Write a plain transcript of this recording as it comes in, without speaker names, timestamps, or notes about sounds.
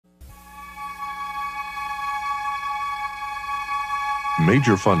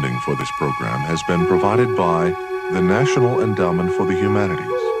Major funding for this program has been provided by the National Endowment for the Humanities.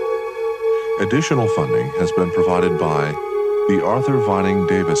 Additional funding has been provided by the Arthur Vining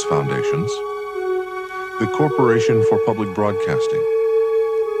Davis Foundations, the Corporation for Public Broadcasting,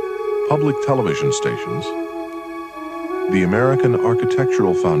 public television stations, the American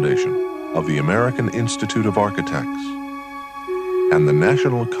Architectural Foundation of the American Institute of Architects, and the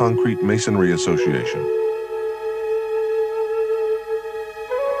National Concrete Masonry Association.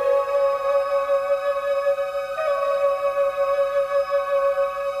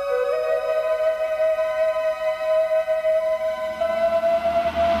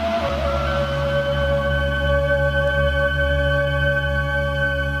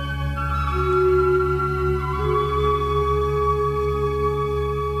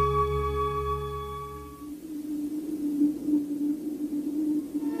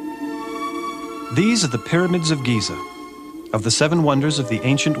 These are the pyramids of Giza. Of the 7 wonders of the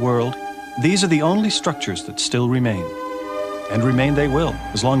ancient world, these are the only structures that still remain. And remain they will,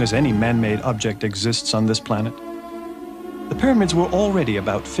 as long as any man-made object exists on this planet. The pyramids were already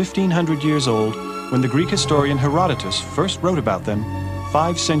about 1,500 years old when the Greek historian Herodotus first wrote about them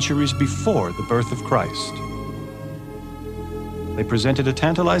 5 centuries before the birth of Christ. They presented a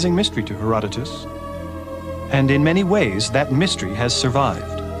tantalizing mystery to Herodotus, and in many ways that mystery has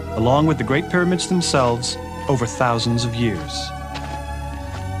survived, along with the Great Pyramids themselves, over thousands of years.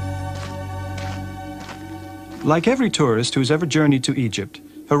 Like every tourist who's ever journeyed to Egypt,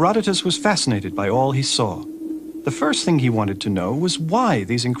 Herodotus was fascinated by all he saw. The first thing he wanted to know was why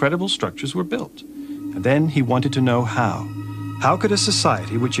these incredible structures were built. And then he wanted to know how. How could a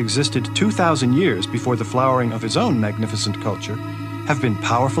society which existed 2,000 years before the flowering of his own magnificent culture have been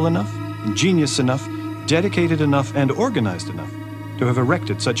powerful enough, ingenious enough, dedicated enough, and organized enough to have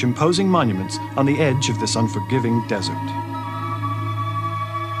erected such imposing monuments on the edge of this unforgiving desert?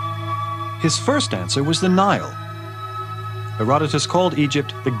 His first answer was the Nile. Herodotus called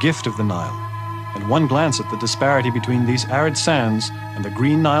Egypt the gift of the Nile, and one glance at the disparity between these arid sands and the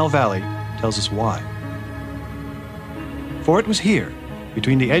green Nile Valley tells us why. For it was here,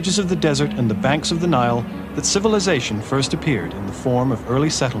 between the edges of the desert and the banks of the Nile, that civilization first appeared in the form of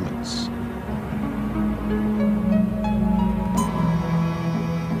early settlements.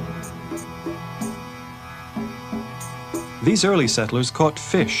 These early settlers caught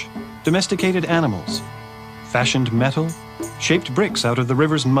fish, domesticated animals, fashioned metal, shaped bricks out of the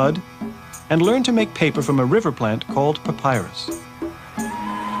river's mud, and learned to make paper from a river plant called papyrus.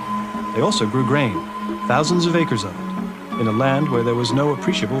 They also grew grain, thousands of acres of it, in a land where there was no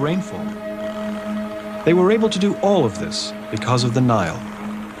appreciable rainfall. They were able to do all of this because of the Nile.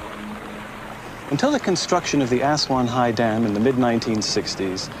 Until the construction of the Aswan High Dam in the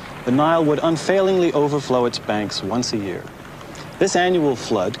mid-1960s, the Nile would unfailingly overflow its banks once a year. This annual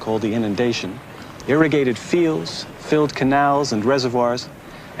flood, called the inundation, irrigated fields, filled canals and reservoirs,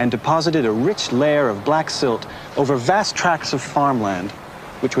 and deposited a rich layer of black silt over vast tracts of farmland,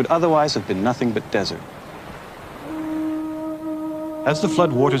 which would otherwise have been nothing but desert. As the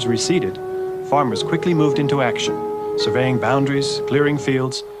flood waters receded, farmers quickly moved into action, surveying boundaries, clearing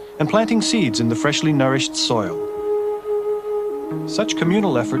fields, and planting seeds in the freshly nourished soil. Such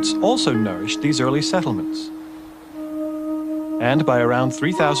communal efforts also nourished these early settlements. And by around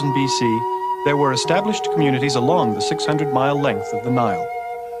 3000 BC, there were established communities along the 600-mile length of the Nile.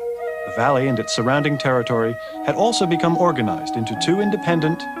 The valley and its surrounding territory had also become organized into 2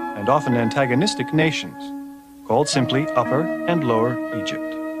 independent and often antagonistic nations, called simply Upper and Lower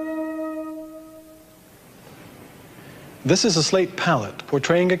Egypt. This is a slate palette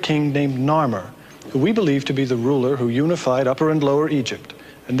portraying a king named Narmer, who we believe to be the ruler who unified Upper and Lower Egypt,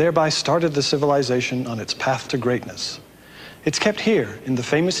 and thereby started the civilization on its path to greatness. It's kept here in the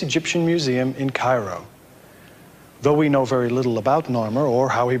famous Egyptian Museum in Cairo. Though we know very little about Narmer or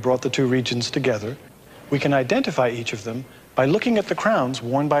how he brought the 2 regions together, we can identify each of them by looking at the crowns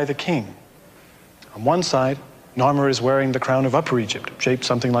worn by the king. On one side, Narmer is wearing the crown of Upper Egypt, shaped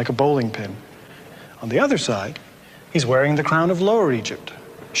something like a bowling pin. On the other side, he's wearing the crown of Lower Egypt,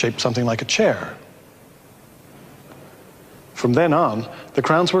 shaped something like a chair. From then on, the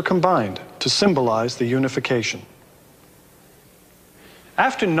crowns were combined to symbolize the unification.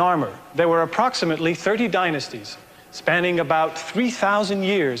 After Narmer, there were approximately 30 dynasties, spanning about 3,000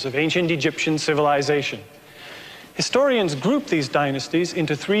 years of ancient Egyptian civilization. Historians group these dynasties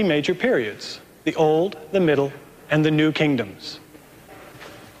into 3 major periods: the Old, the Middle, and the New Kingdoms.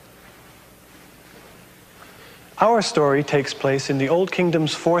 Our story takes place in the Old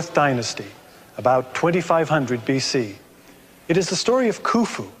Kingdom's 4th dynasty, about 2500 BC. It is the story of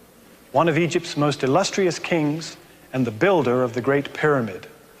Khufu, one of Egypt's most illustrious kings and the builder of the Great Pyramid.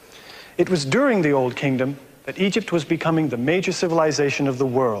 It was during the Old Kingdom that Egypt was becoming the major civilization of the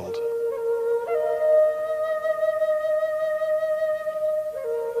world.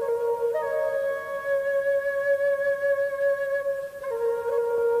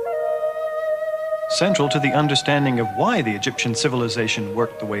 Central to the understanding of why the Egyptian civilization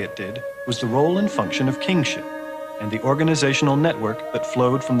worked the way it did was the role and function of kingship and the organizational network that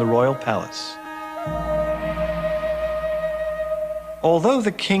flowed from the royal palace. Although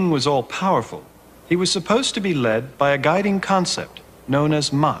the king was all-powerful, he was supposed to be led by a guiding concept known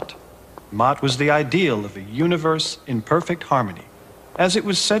as Maat. Maat was the ideal of a universe in perfect harmony, as it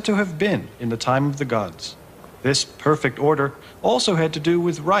was said to have been in the time of the gods. This perfect order also had to do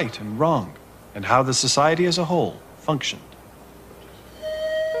with right and wrong, and how the society as a whole functioned.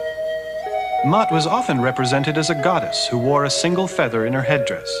 Maat was often represented as a goddess who wore a single feather in her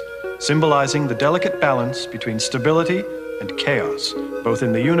headdress, symbolizing the delicate balance between stability and chaos, both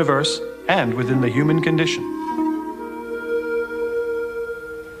in the universe and within the human condition.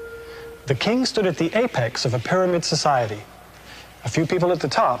 The king stood at the apex of a pyramid society. A few people at the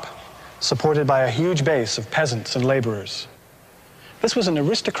top, supported by a huge base of peasants and laborers. This was an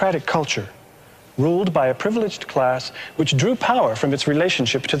aristocratic culture, ruled by a privileged class which drew power from its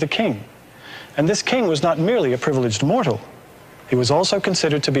relationship to the king. And this king was not merely a privileged mortal. He was also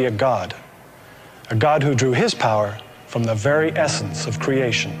considered to be a god who drew his power from the very essence of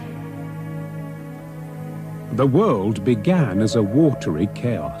creation. The world began as a watery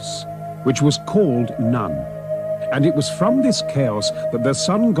chaos, which was called Nun. And it was from this chaos that the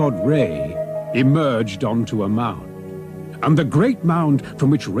sun god Re emerged onto a mound. And the great mound from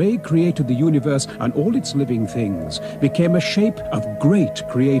which Re created the universe and all its living things became a shape of great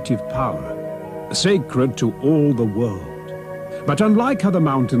creative power, sacred to all the world. But unlike other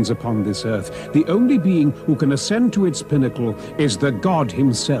mountains upon this earth, the only being who can ascend to its pinnacle is the god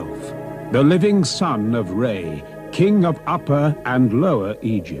himself, the living son of Re, king of Upper and Lower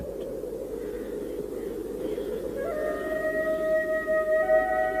Egypt.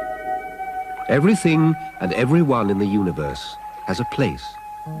 Everything and everyone in the universe has a place.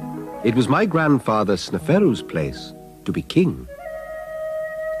 It was my grandfather Sneferu's place to be king.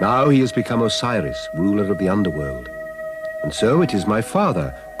 Now he has become Osiris, ruler of the underworld. And so it is my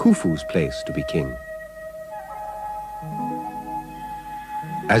father, Khufu's place to be king.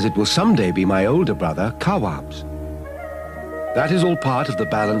 As it will someday be my older brother, Khawab's. That is all part of the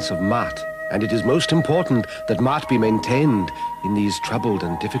balance of Maat, and it is most important that Maat be maintained in these troubled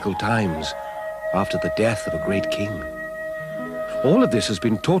and difficult times after the death of a great king. All of this has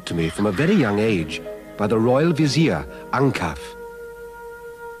been taught to me from a very young age by the royal vizier, Ankaf,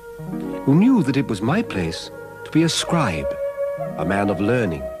 who knew that it was my place to be a scribe, a man of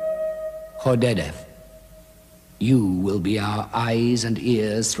learning. Hodedev, you will be our eyes and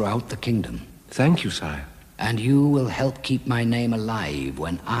ears throughout the kingdom. Thank you, sire. And you will help keep my name alive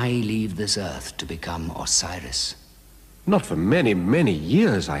when I leave this earth to become Osiris. Not for many, many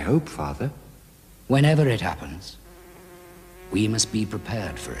years, I hope, father. Whenever it happens, we must be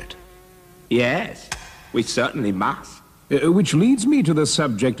prepared for it. Yes, we certainly must. Which leads me to the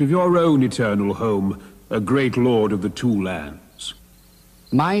subject of your own eternal home, a great lord of the two lands.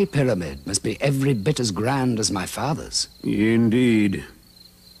 My pyramid must be every bit as grand as my father's. Indeed.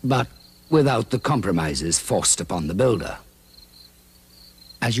 But without the compromises forced upon the builder.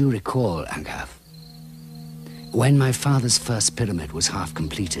 As you recall, Ankaf, when my father's first pyramid was half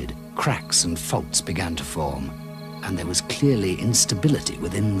completed, cracks and faults began to form, and there was clearly instability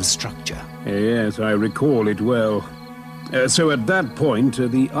within the structure. Yes, I recall it well. So at that point,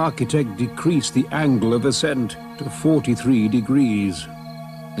 the architect decreased the angle of ascent to 43 degrees.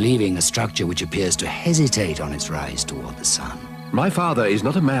 Leaving a structure which appears to hesitate on its rise toward the sun. My father is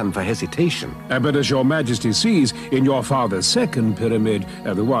not a man for hesitation. But as your majesty sees, in your father's second pyramid,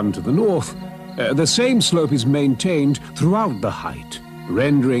 the one to the north, the same slope is maintained throughout the height,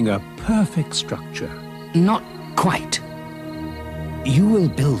 rendering a perfect structure. Not quite. You will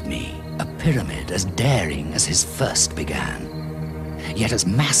build me a pyramid as daring as his first began, yet as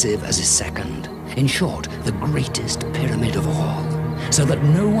massive as his second. In short, the greatest pyramid of all, so that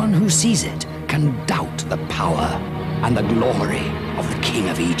no one who sees it can doubt the power and the glory of the King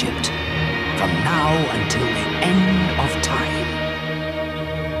of Egypt, from now until the end of time.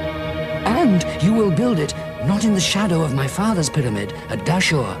 And you will build it not in the shadow of my father's pyramid at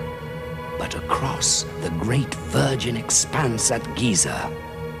Dashur, but across the great virgin expanse at Giza.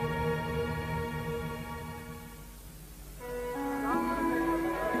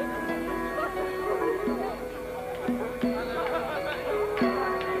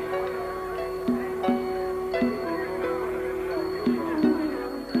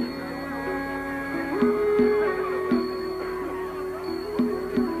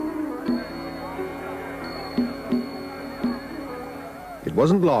 It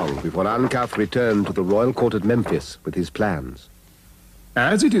wasn't long before Ankath returned to the royal court at Memphis with his plans.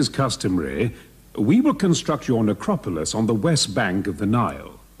 As it is customary, we will construct your necropolis on the west bank of the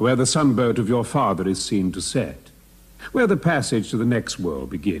Nile, where the sunboat of your father is seen to set, where the passage to the next world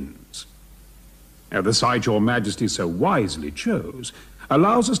begins. Now, the site your majesty so wisely chose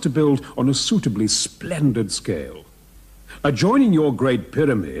allows us to build on a suitably splendid scale. Adjoining your great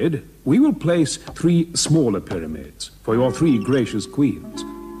pyramid, we will place 3 smaller pyramids for your 3 gracious queens,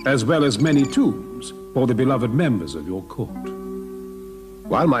 as well as many tombs for the beloved members of your court.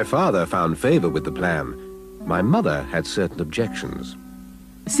 While my father found favor with the plan, my mother had certain objections.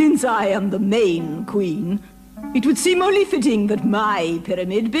 Since I am the main queen, it would seem only fitting that my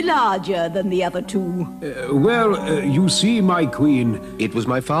pyramid be larger than the other 2. You see, my queen... It was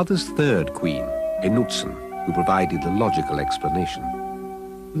my father's 3rd queen, Enutzen, who provided the logical explanation.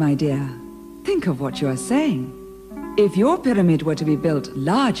 My dear, think of what you are saying. If your pyramid were to be built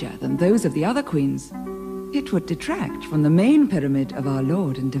larger than those of the other queens, it would detract from the main pyramid of our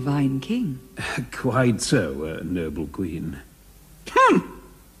Lord and Divine King. Quite so, noble queen.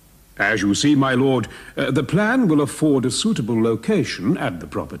 As you see, my lord, the plan will afford a suitable location at the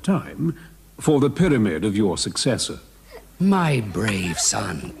proper time for the pyramid of your successor. My brave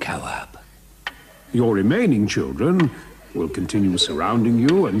son, Kawab. Your remaining children will continue surrounding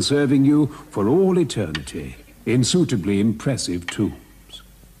you and serving you for all eternity in suitably impressive tombs.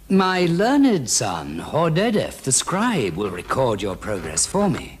 My learned son, Hordedef, the scribe, will record your progress for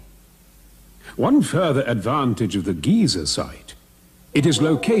me. One further advantage of the Giza site: it is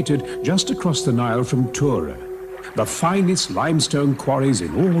located just across the Nile from Tura, the finest limestone quarries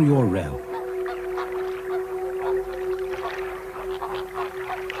in all your realm.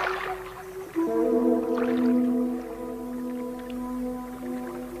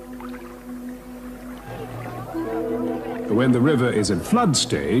 When the river is at flood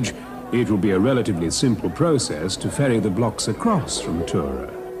stage, it will be a relatively simple process to ferry the blocks across from Tura.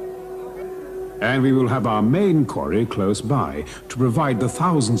 And we will have our main quarry close by to provide the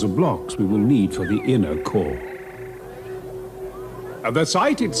thousands of blocks we will need for the inner core. The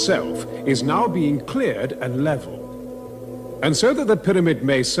site itself is now being cleared and leveled. And so that the pyramid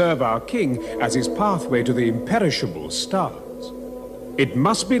may serve our king as his pathway to the imperishable stars, it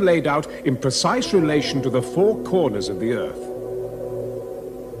must be laid out in precise relation to the 4 corners of the earth.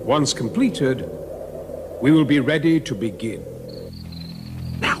 Once completed, we will be ready to begin.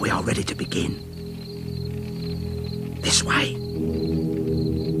 Now we are ready to begin. This way.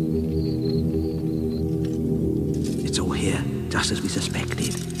 It's all here, just as we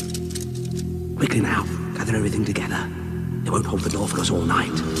suspected. Quickly now, gather everything together. They won't hold the door for us all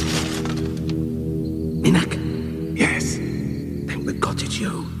night. Minak? Yes. Thank the gods it's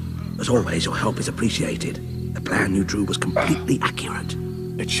you. As always, your help is appreciated. The plan you drew was completely accurate.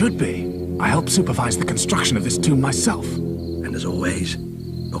 It should be. I helped supervise the construction of this tomb myself. And as always,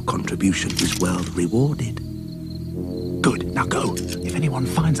 your contribution is well rewarded. Good, now go. If anyone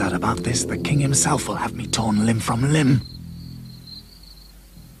finds out about this, the king himself will have me torn limb from limb.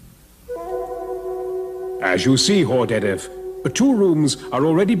 As you see, Hordedef, the 2 rooms are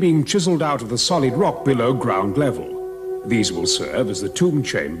already being chiseled out of the solid rock below ground level. These will serve as the tomb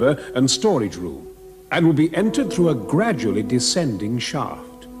chamber and storage room, and will be entered through a gradually descending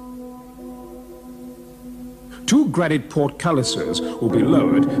shaft. 2 granite portcullises will be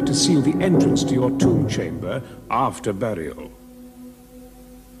lowered to seal the entrance to your tomb chamber after burial.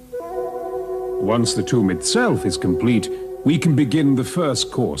 Once the tomb itself is complete, we can begin the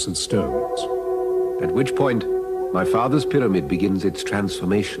first course of stones. At which point, my father's pyramid begins its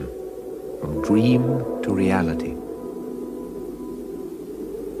transformation from dream to reality.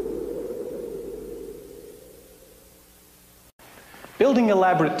 Building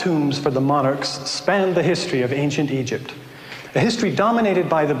elaborate tombs for the monarchs spanned the history of ancient Egypt, a history dominated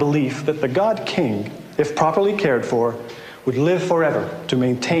by the belief that the god king, if properly cared for, would live forever to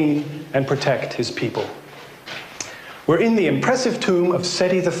maintain and protect his people. We're in the impressive tomb of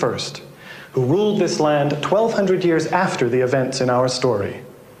Seti I, who ruled this land 1,200 years after the events in our story.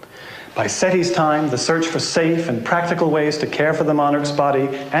 By Seti's time, the search for safe and practical ways to care for the monarch's body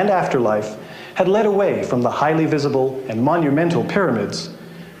and afterlife had led away from the highly visible and monumental pyramids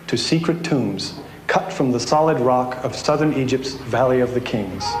to secret tombs cut from the solid rock of southern Egypt's Valley of the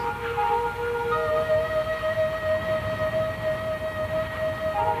Kings.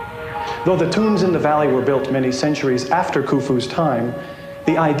 Though the tombs in the valley were built many centuries after Khufu's time,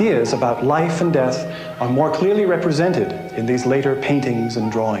 the ideas about life and death are more clearly represented in these later paintings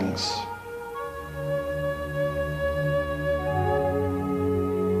and drawings.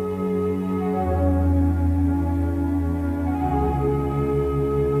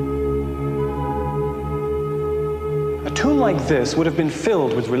 like this would have been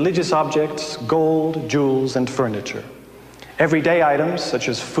filled with religious objects, gold, jewels, and furniture. Everyday items, such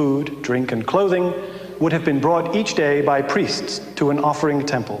as food, drink, and clothing, would have been brought each day by priests to an offering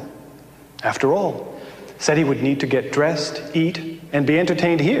temple. After all, said he would need to get dressed, eat, and be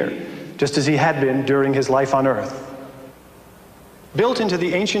entertained here, just as he had been during his life on earth. Built into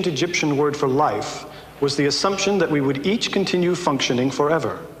the ancient Egyptian word for life was the assumption that we would each continue functioning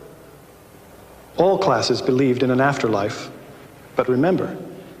forever. All classes believed in an afterlife, but remember,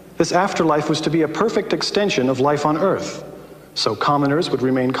 this afterlife was to be a perfect extension of life on earth, so commoners would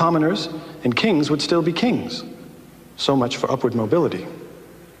remain commoners, and kings would still be kings. So much for upward mobility.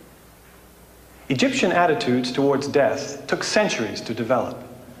 Egyptian attitudes towards death took centuries to develop,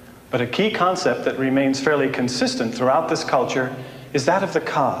 but a key concept that remains fairly consistent throughout this culture is that of the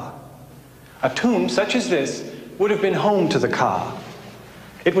Ka. A tomb such as this would have been home to the Ka.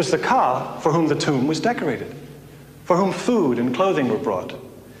 It was the Ka for whom the tomb was decorated, for whom food and clothing were brought,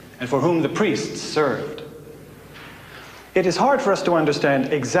 and for whom the priests served. It is hard for us to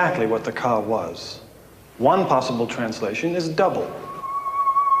understand exactly what the Ka was. One possible translation is double.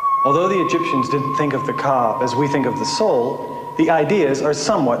 Although the Egyptians didn't think of the Ka as we think of the soul, the ideas are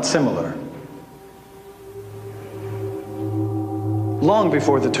somewhat similar. Long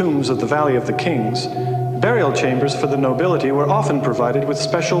before the tombs of the Valley of the Kings, burial chambers for the nobility were often provided with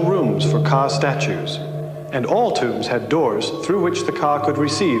special rooms for Ka statues, and all tombs had doors through which the Ka could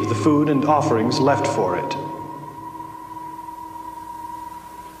receive the food and offerings left for it.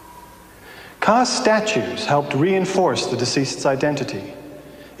 Ka statues helped reinforce the deceased's identity.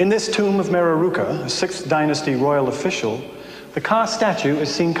 In this tomb of Mereruka, a 6th dynasty royal official, the Ka statue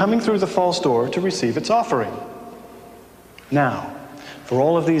is seen coming through the false door to receive its offering. Now, for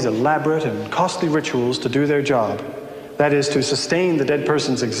all of these elaborate and costly rituals to do their job, that is, to sustain the dead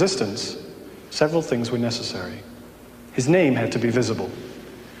person's existence, several things were necessary. His name had to be visible.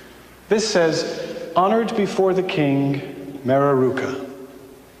 This says, "Honored before the king, Mereruka."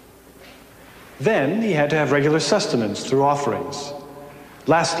 Then he had to have regular sustenance through offerings.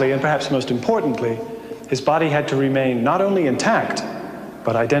 Lastly, and perhaps most importantly, his body had to remain not only intact,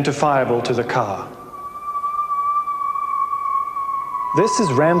 but identifiable to the Ka. This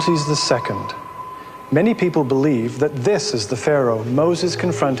is Ramses II. Many people believe that this is the pharaoh Moses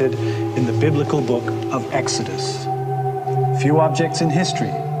confronted in the biblical book of Exodus. Few objects in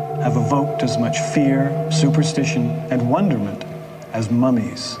history have evoked as much fear, superstition, and wonderment as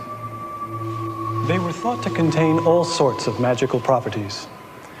mummies. They were thought to contain all sorts of magical properties.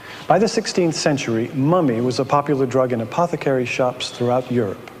 By the 16th century, mummy was a popular drug in apothecary shops throughout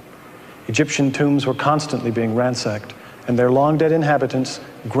Europe. Egyptian tombs were constantly being ransacked, and their long-dead inhabitants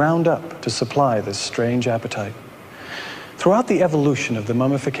ground up to supply this strange appetite. Throughout the evolution of the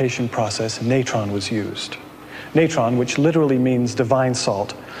mummification process, natron was used. Natron, which literally means divine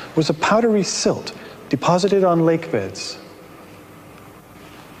salt, was a powdery silt deposited on lake beds.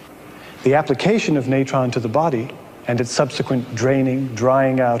 The application of natron to the body and its subsequent draining,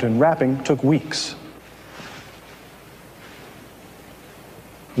 drying out, and wrapping took weeks.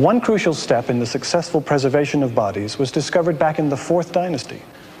 One crucial step in the successful preservation of bodies was discovered back in the 4th dynasty,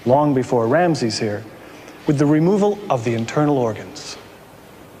 long before Ramses here, with the removal of the internal organs.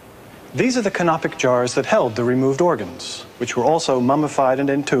 These are the canopic jars that held the removed organs, which were also mummified and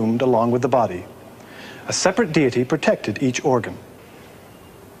entombed along with the body. A separate deity protected each organ: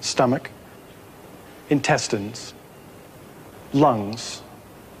 stomach, intestines, lungs,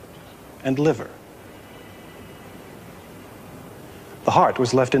 and liver. The heart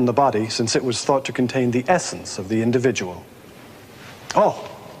was left in the body since it was thought to contain the essence of the individual. Oh,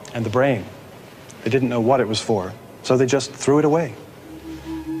 and the brain. They didn't know what it was for, so they just threw it away.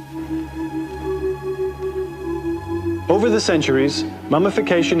 Over the centuries,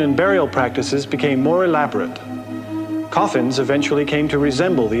 mummification and burial practices became more elaborate. Coffins eventually came to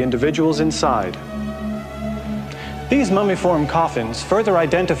resemble the individuals inside. These mummiform coffins further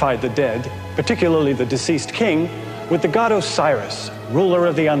identified the dead, particularly the deceased king, with the god Osiris, ruler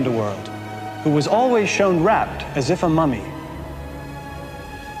of the underworld, who was always shown wrapped as if a mummy.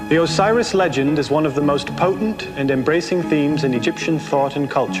 The Osiris legend is one of the most potent and embracing themes in Egyptian thought and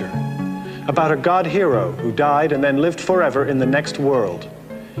culture, about a god hero who died and then lived forever in the next world.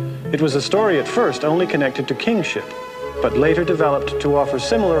 It was a story at first only connected to kingship, but later developed to offer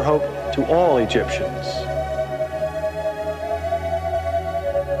similar hope to all Egyptians.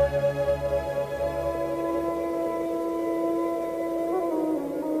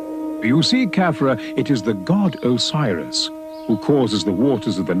 You see, Khafra, it is the god Osiris who causes the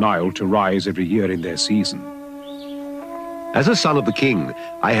waters of the Nile to rise every year in their season. As a son of the king,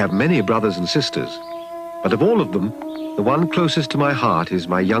 I have many brothers and sisters. But of all of them, the one closest to my heart is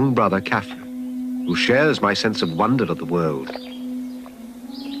my young brother Khafre, who shares my sense of wonder of the world.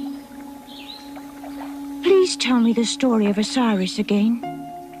 Please tell me the story of Osiris again.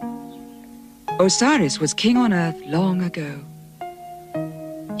 Osiris was king on Earth long ago.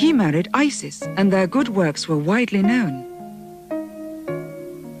 He married Isis, and their good works were widely known.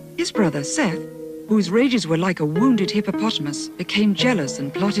 His brother Seth, whose rages were like a wounded hippopotamus, became jealous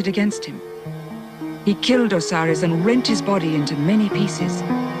and plotted against him. He killed Osiris and rent his body into many pieces.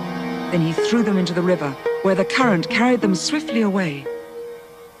 Then he threw them into the river, where the current carried them swiftly away.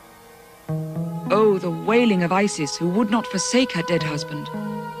 Oh, the wailing of Isis, who would not forsake her dead husband.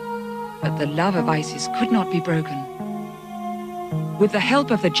 But the love of Isis could not be broken. With the help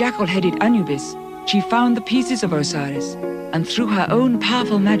of the jackal-headed Anubis, she found the pieces of Osiris, and through her own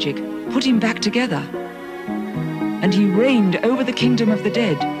powerful magic, put him back together. And he reigned over the kingdom of the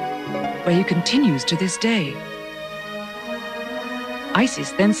dead, where he continues to this day.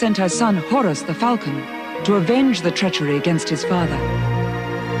 Isis then sent her son Horus the falcon to avenge the treachery against his father.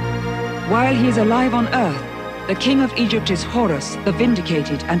 While he is alive on Earth, the king of Egypt is Horus, the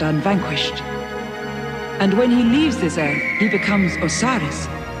vindicated and unvanquished. And when he leaves this earth, he becomes Osiris,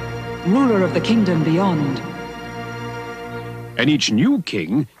 ruler of the kingdom beyond. And each new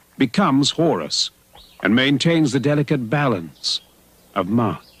king becomes Horus and maintains the delicate balance of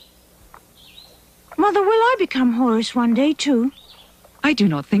Ma'at. Mother, will I become Horus one day too? I do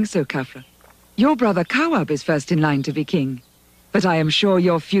not think so, Khafre. Your brother Kawab is first in line to be king, but I am sure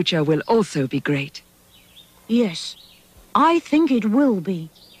your future will also be great. Yes, I think it will be.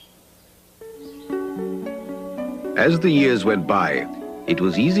 As the years went by, it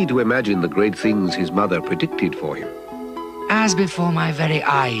was easy to imagine the great things his mother predicted for him. As before my very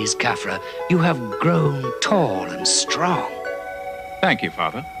eyes, Khafre, you have grown tall and strong. Thank you,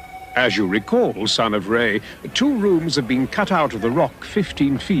 Father. As you recall, son of Re, 2 rooms have been cut out of the rock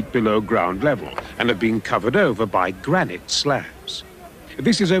 15 feet below ground level and have been covered over by granite slabs.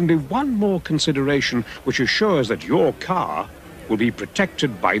 This is only one more consideration which assures that your car will be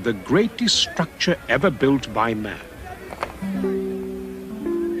protected by the greatest structure ever built by man.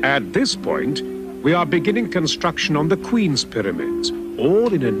 At this point, we are beginning construction on the Queen's pyramids,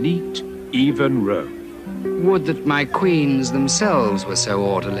 all in a neat, even row. Would that my queens themselves were so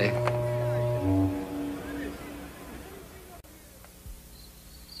orderly.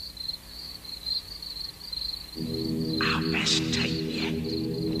 Our best take yet.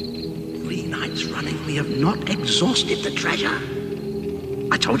 3 nights running, we have not exhausted the treasure.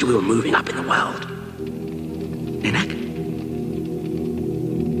 I told you we were moving up in the world. Ninak?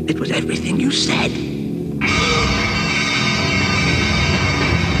 It was everything you said.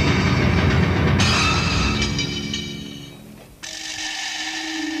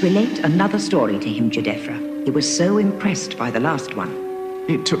 Relate another story to him, Jedefra. He was so impressed by the last one.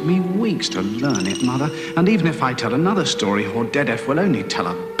 It took me weeks to learn it, Mother. And even if I tell another story, Hordedef will only tell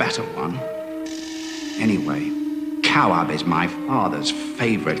a better one. Anyway, Kawab is my father's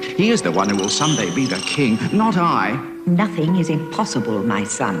favorite. He is the one who will someday be the king, not I. Nothing is impossible, my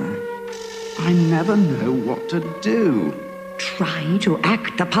son. I never know what to do. Try to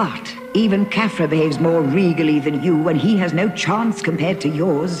act the part. Even Khafre behaves more regally than you, and he has no chance compared to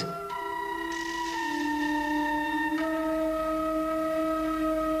yours.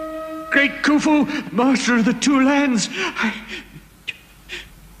 Great Khufu, master of the 2 lands,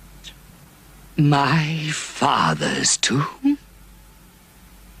 My father's tomb?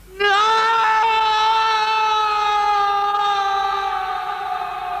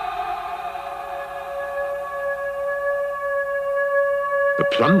 The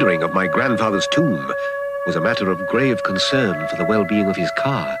plundering of my grandfather's tomb was a matter of grave concern for the well-being of his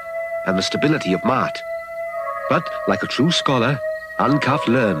car and the stability of Ma'at. But, like a true scholar, Ankaf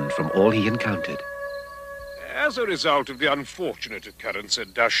learned from all he encountered. As a result of the unfortunate occurrence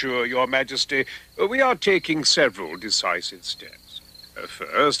at Dashur, Your Majesty, we are taking several decisive steps.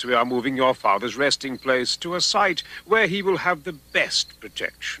 First, we are moving your father's resting place to a site where he will have the best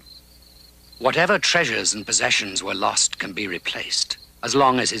protection. Whatever treasures and possessions were lost can be replaced, as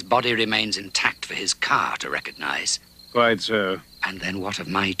long as his body remains intact for his car to recognize. Quite so. And then what of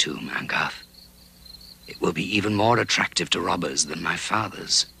my tomb, Ankaf? It will be even more attractive to robbers than my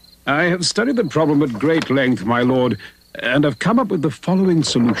father's. I have studied the problem at great length, my lord, and have come up with the following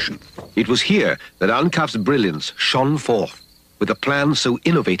solution. It was here that Ankaf's brilliance shone forth, with a plan so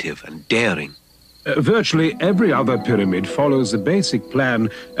innovative and daring. Virtually every other pyramid follows the basic plan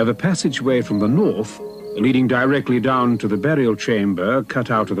of a passageway from the north, leading directly down to the burial chamber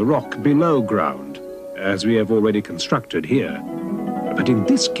cut out of the rock below ground, as we have already constructed here. But in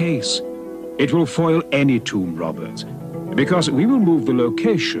this case, It will foil any tomb robbers, because we will move the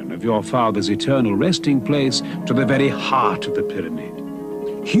location of your father's eternal resting place to the very heart of the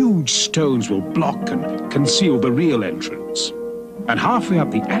pyramid. Huge stones will block and conceal the real entrance. And halfway up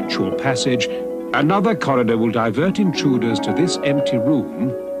the actual passage, another corridor will divert intruders to this empty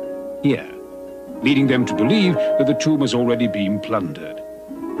room here, leading them to believe that the tomb has already been plundered.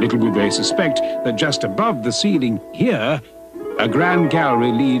 Little will they suspect that just above the ceiling here, a grand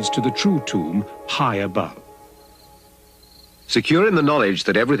gallery leads to the true tomb high above. Secure in the knowledge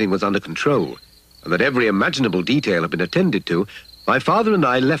that everything was under control, and that every imaginable detail had been attended to, my father and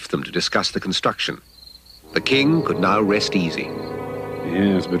I left them to discuss the construction. The king could now rest easy.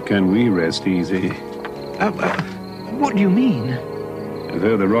 Yes, but can we rest easy? What do you mean?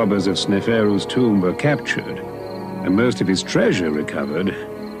 Though the robbers of Sneferu's tomb were captured, and most of his treasure recovered,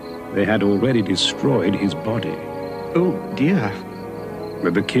 they had already destroyed his body. Oh, dear.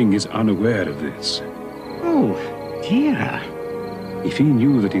 But the king is unaware of this. Oh, dear. If he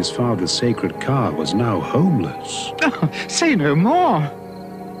knew that his father's sacred car was now homeless... Oh, say no more.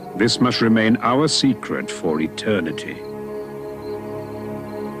 This must remain our secret for eternity.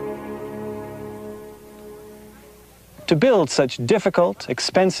 To build such difficult,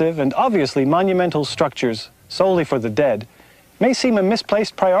 expensive, and obviously monumental structures solely for the dead may seem a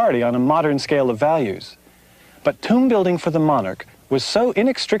misplaced priority on a modern scale of values. But tomb building for the monarch was so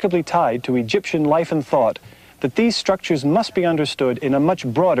inextricably tied to Egyptian life and thought that these structures must be understood in a much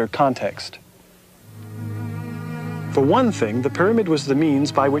broader context. For one thing, the pyramid was the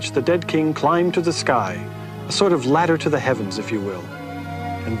means by which the dead king climbed to the sky, a sort of ladder to the heavens, if you will.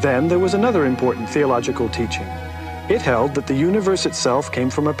 And then there was another important theological teaching. It held that the universe itself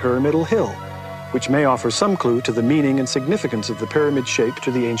came from a pyramidal hill, which may offer some clue to the meaning and significance of the pyramid shape to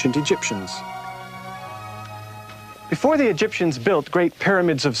the ancient Egyptians. Before the Egyptians built great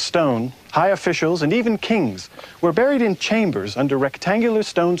pyramids of stone, high officials and even kings were buried in chambers under rectangular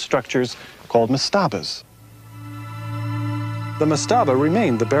stone structures called mastabas. The mastaba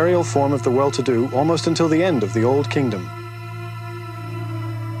remained the burial form of the well-to-do almost until the end of the Old Kingdom.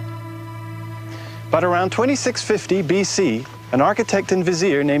 But around 2650 BC, an architect and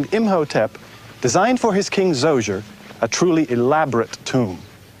vizier named Imhotep designed for his king Zoser a truly elaborate tomb,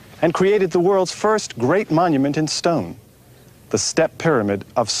 and created the world's first great monument in stone, the Step Pyramid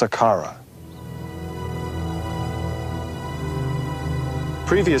of Saqqara.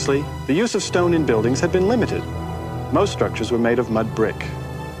 Previously, the use of stone in buildings had been limited. Most structures were made of mud brick.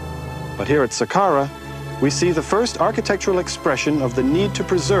 But here at Saqqara, we see the first architectural expression of the need to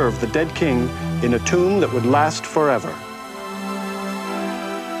preserve the dead king in a tomb that would last forever.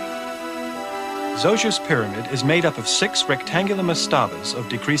 Zoser's pyramid is made up of 6 rectangular mastabas of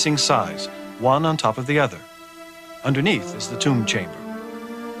decreasing size, one on top of the other. Underneath is the tomb chamber.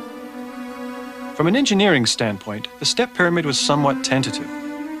 From an engineering standpoint, the step pyramid was somewhat tentative.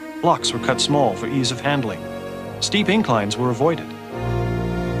 Blocks were cut small for ease of handling. Steep inclines were avoided.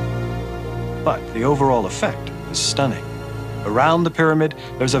 But the overall effect is stunning. Around the pyramid,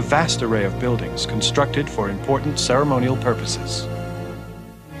 there's a vast array of buildings constructed for important ceremonial purposes.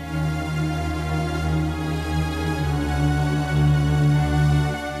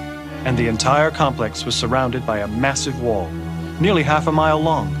 And the entire complex was surrounded by a massive wall, nearly half a mile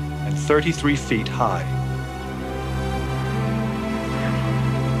long and 33 feet high.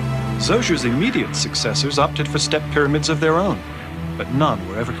 Zoser's immediate successors opted for step pyramids of their own, but none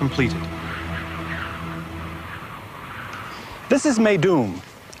were ever completed. This is Meidum,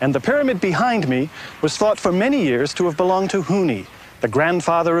 and the pyramid behind me was thought for many years to have belonged to Huni, the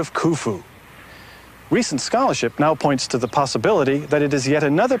grandfather of Khufu. Recent scholarship now points to the possibility that it is yet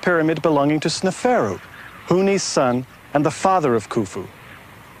another pyramid belonging to Sneferu, Huni's son and the father of Khufu.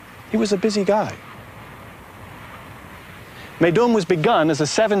 He was a busy guy. Meidum was begun as a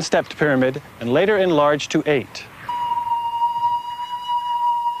 7-stepped pyramid and later enlarged to 8.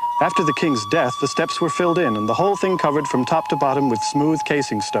 After the king's death, the steps were filled in and the whole thing covered from top to bottom with smooth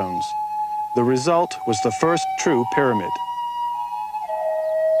casing stones. The result was the first true pyramid.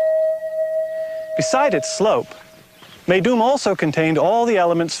 Beside its slope, Meidum also contained all the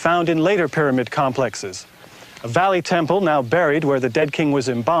elements found in later pyramid complexes. A valley temple, now buried where the dead king was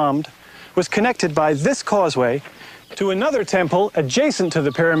embalmed, was connected by this causeway to another temple adjacent to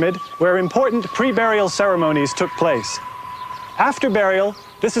the pyramid where important pre-burial ceremonies took place. After burial,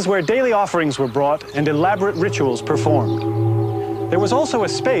 this is where daily offerings were brought and elaborate rituals performed. There was also a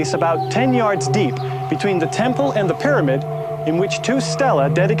space about 10 yards deep between the temple and the pyramid in which 2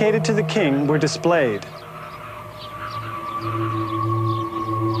 stelae dedicated to the king were displayed.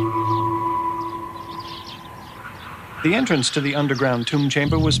 The entrance to the underground tomb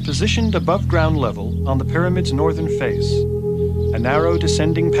chamber was positioned above ground level on the pyramid's northern face. A narrow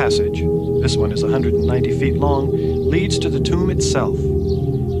descending passage, this one is 190 feet long, leads to the tomb itself.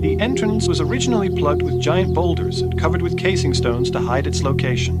 The entrance was originally plugged with giant boulders and covered with casing stones to hide its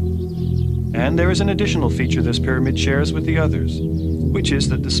location. And there is an additional feature this pyramid shares with the others, which is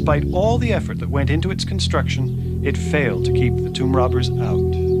that despite all the effort that went into its construction, it failed to keep the tomb robbers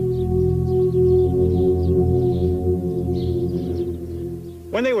out.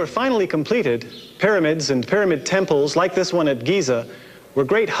 When they were finally completed, pyramids and pyramid temples like this one at Giza were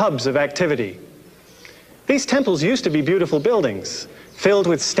great hubs of activity. These temples used to be beautiful buildings, filled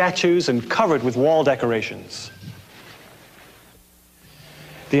with statues and covered with wall decorations.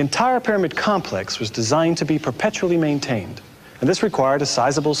 The entire pyramid complex was designed to be perpetually maintained, and this required a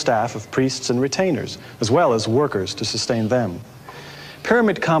sizable staff of priests and retainers, as well as workers to sustain them.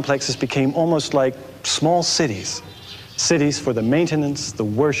 Pyramid complexes became almost like small cities. Cities for the maintenance, the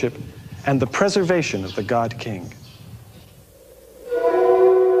worship, and the preservation of the God King.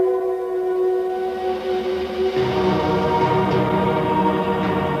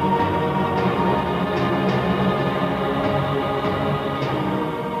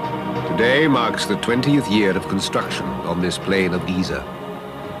 Today marks the 20th year of construction on this plain of Giza.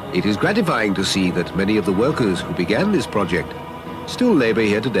 It is gratifying to see that many of the workers who began this project still labor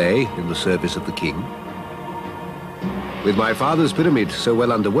here today in the service of the king. With my father's pyramid so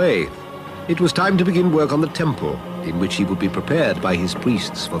well underway, it was time to begin work on the temple, in which he would be prepared by his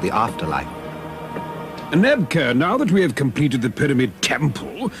priests for the afterlife. Nebka, now that we have completed the pyramid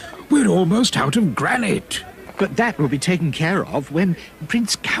temple, we're almost out of granite. But that will be taken care of when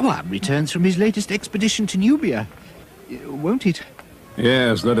Prince Kawab returns from his latest expedition to Nubia. Won't it?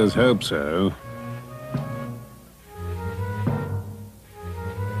 Yes, let us hope so.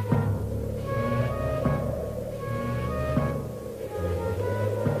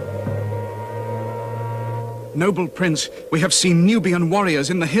 Noble Prince, we have seen Nubian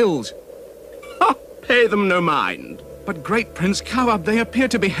warriors in the hills. Ha! Pay them no mind. But Great Prince Kawab, they appear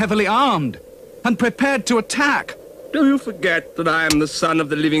to be heavily armed and prepared to attack. Do you forget that I am the son of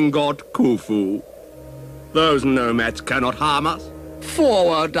the living god Khufu? Those nomads cannot harm us.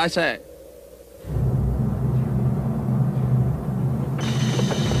 Forward, I say.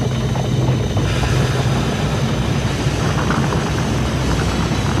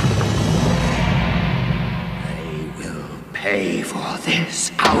 Pay for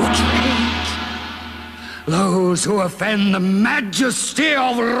this outrage. Those who offend the majesty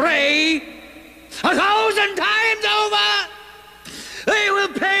of Re, 1,000 times over, they will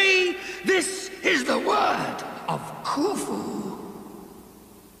pay. This is the word of Khufu.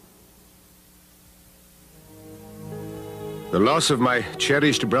 The loss of my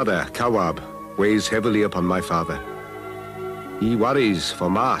cherished brother, Kawab, weighs heavily upon my father. He worries for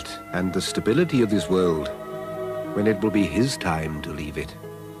Mart and the stability of this world, when it will be his time to leave it.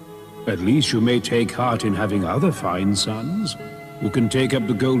 At least you may take heart in having other fine sons, who can take up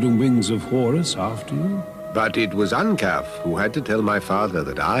the golden wings of Horus after you. But it was Ankaf who had to tell my father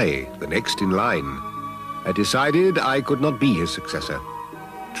that I, the next in line, had decided I could not be his successor.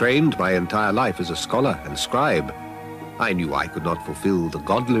 Trained my entire life as a scholar and scribe, I knew I could not fulfill the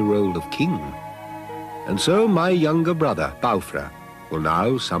godly role of king. And so my younger brother, Baufra, will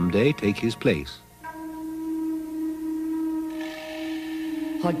now someday take his place.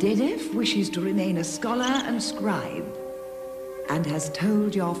 Hodedef wishes to remain a scholar and scribe, and has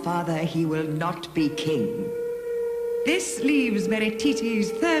told your father he will not be king. This leaves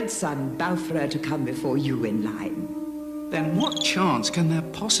Meretiti's third son, Baufra, to come before you in line. Then what chance can there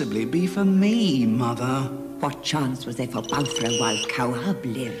possibly be for me, Mother? What chance was there for Baufra while Kawab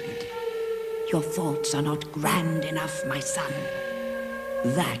lived? Your thoughts are not grand enough, my son.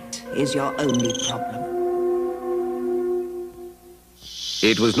 That is your only problem.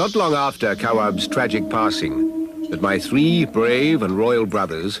 It was not long after Kawab's tragic passing that my 3 brave and royal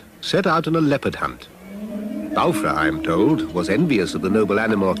brothers set out on a leopard hunt. Baufra, I am told, was envious of the noble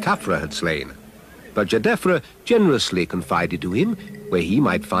animal Khafra had slain, but Giza generously confided to him where he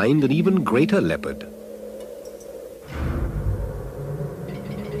might find an even greater leopard.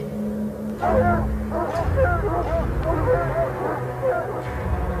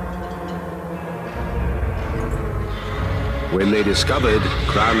 When they discovered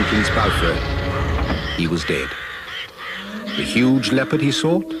Crown Prince Baufra, he was dead. The huge leopard he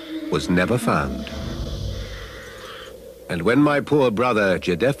sought was never found. And when my poor brother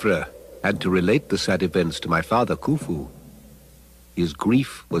Giza had to relate the sad events to my father Khufu, his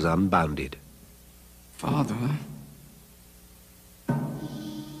grief was unbounded. Father?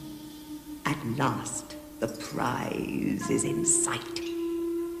 At last, The prize is in sight.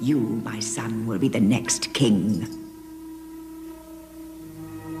 You, my son, will be the next king.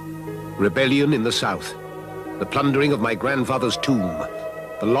 Rebellion in the south. The plundering of my grandfather's tomb.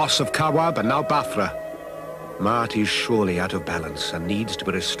 The loss of Kawab and now Bafra. Mart is surely out of balance and needs to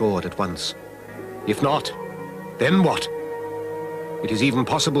be restored at once. If not, then what? It is even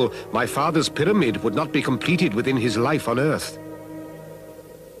possible my father's pyramid would not be completed within his life on Earth.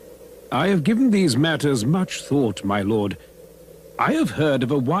 I have given these matters much thought, my lord. I have heard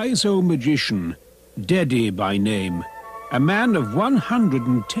of a wise old magician, Dedi by name, a man of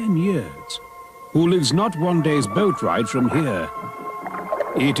 110 years, who lives not one day's boat ride from here.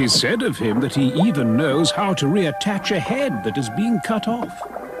 It is said of him that he even knows how to reattach a head that is being cut off,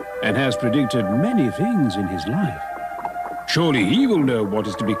 and has predicted many things in his life. Surely he will know what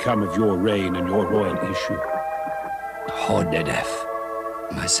is to become of your reign and your royal issue. Hordedef,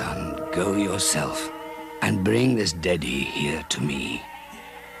 my son, go yourself and bring this Dedi here to me.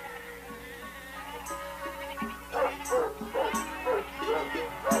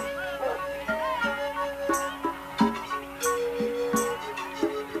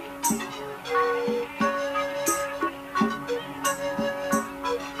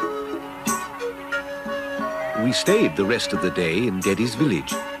 We stayed the rest of the day in Dedi's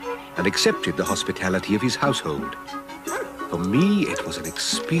village and accepted the hospitality of his household. For me, it was an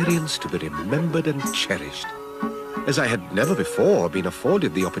experience to be remembered and cherished, as I had never before been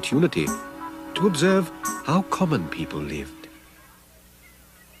afforded the opportunity to observe how common people lived.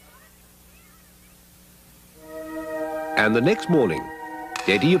 And the next morning,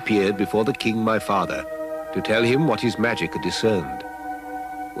 Dedi appeared before the king, my father, to tell him what his magic had discerned.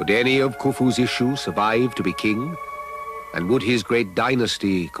 Would any of Khufu's issue survive to be king? And would his great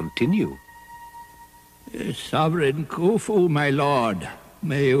dynasty continue? Sovereign Khufu, my lord,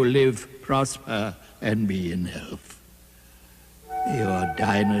 may you live, prosper, and be in health. Your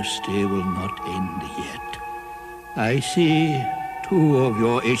dynasty will not end yet. I see 2 of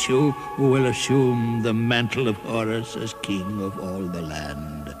your issue who will assume the mantle of Horus as king of all the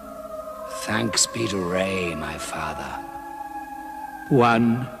land. Thanks be to Re, my father.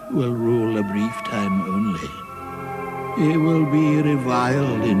 One will rule a brief time only. He will be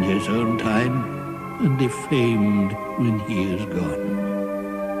reviled in his own time and defamed when he is gone.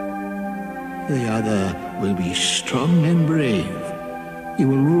 The other will be strong and brave. He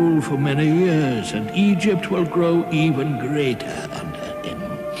will rule for many years, and Egypt will grow even greater under him.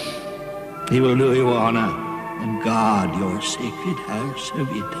 He will do you honor and guard your sacred house of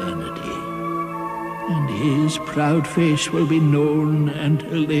eternity. And his proud face will be known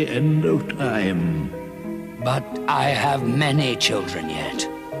until the end of time. But I have many children yet.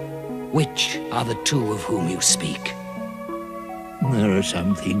 Which are the 2 of whom you speak? There are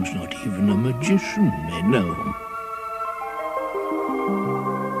some things not even a magician may know.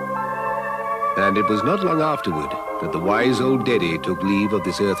 And it was not long afterward that the wise old Dedi took leave of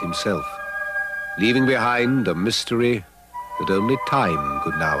this earth himself, leaving behind a mystery that only time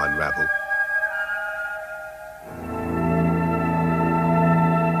could now unravel.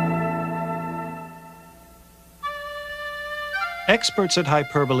 Experts at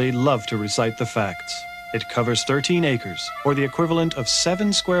hyperbole love to recite the facts. It covers 13 acres, or the equivalent of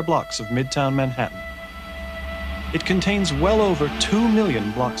 7 square blocks of Midtown Manhattan. It contains well over 2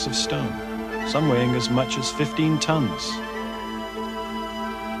 million blocks of stone, some weighing as much as 15 tons.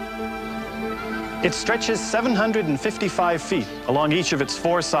 It stretches 755 feet along each of its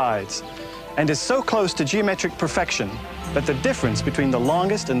 4 sides, and is so close to geometric perfection that the difference between the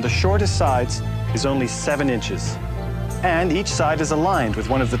longest and the shortest sides is only 7 inches. And each side is aligned with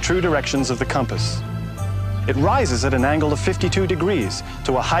one of the true directions of the compass. It rises at an angle of 52 degrees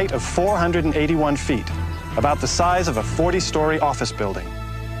to a height of 481 feet, about the size of a 40-story office building.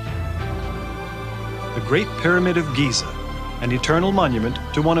 The Great Pyramid of Giza, an eternal monument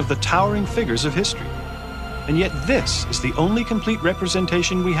to one of the towering figures of history. And yet this is the only complete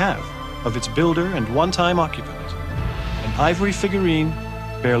representation we have of its builder and one-time occupant, an ivory figurine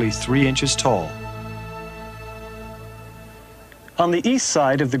barely 3 inches tall. On the east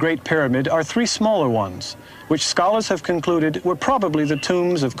side of the Great Pyramid are 3 smaller ones, which scholars have concluded were probably the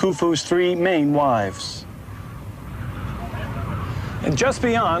tombs of Khufu's 3 main wives. And just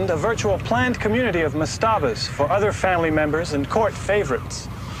beyond, a virtual planned community of mastabas for other family members and court favorites.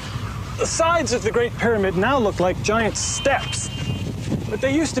 The sides of the Great Pyramid now look like giant steps, but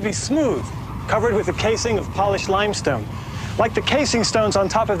they used to be smooth, covered with a casing of polished limestone, like the casing stones on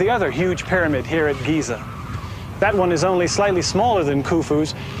top of the other huge pyramid here at Giza. That one is only slightly smaller than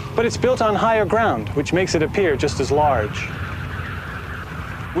Khufu's, but it's built on higher ground, which makes it appear just as large.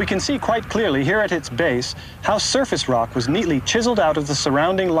 We can see quite clearly here at its base how surface rock was neatly chiseled out of the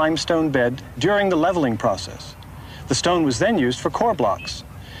surrounding limestone bed during the leveling process. The stone was then used for core blocks.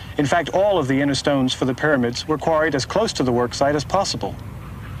 In fact, all of the inner stones for the pyramids were quarried as close to the work site as possible.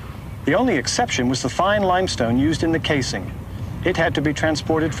 The only exception was the fine limestone used in the casing. It had to be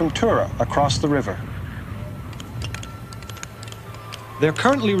transported from Tura across the river. They're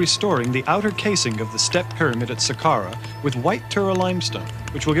currently restoring the outer casing of the step pyramid at Saqqara with white Tura limestone,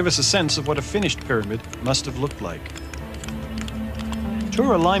 which will give us a sense of what a finished pyramid must have looked like.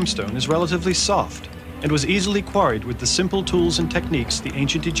 Tura limestone is relatively soft and was easily quarried with the simple tools and techniques the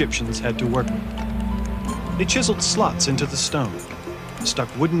ancient Egyptians had to work with. They chiseled slots into the stone,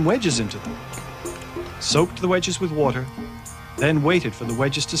 stuck wooden wedges into them, soaked the wedges with water, then waited for the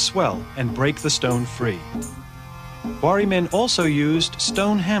wedges to swell and break the stone free. Quarrymen also used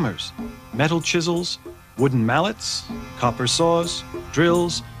stone hammers, metal chisels, wooden mallets, copper saws,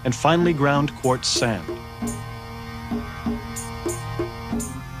 drills, and finely ground quartz sand.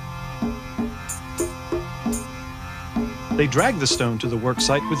 They dragged the stone to the work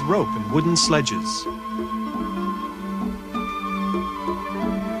site with rope and wooden sledges.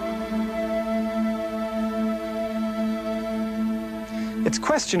 It's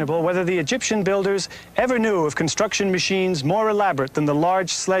questionable whether the Egyptian builders ever knew of construction machines more elaborate than the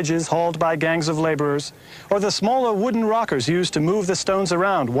large sledges hauled by gangs of laborers, or the smaller wooden rockers used to move the stones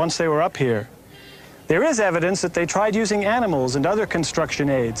around once they were up here. There is evidence that they tried using animals and other construction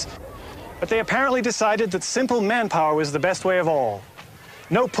aids, but they apparently decided that simple manpower was the best way of all.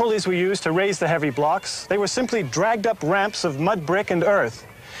 No pulleys were used to raise the heavy blocks. They were simply dragged up ramps of mud, brick, and earth.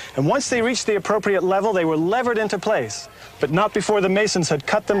 And once they reached the appropriate level, they were levered into place, but not before the masons had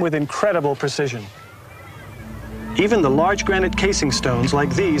cut them with incredible precision. Even the large granite casing stones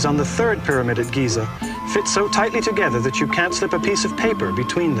like these on the third pyramid at Giza fit so tightly together that you can't slip a piece of paper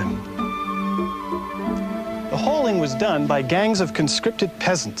between them. The hauling was done by gangs of conscripted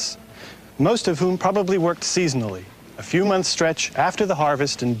peasants, most of whom probably worked seasonally, a few months stretch after the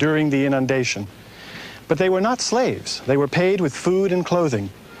harvest and during the inundation. But they were not slaves. They were paid with food and clothing.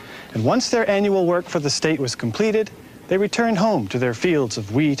 And once their annual work for the state was completed, they returned home to their fields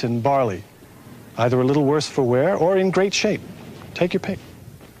of wheat and barley, either a little worse for wear or in great shape. Take your pick.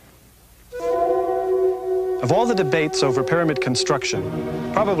 Of all the debates over pyramid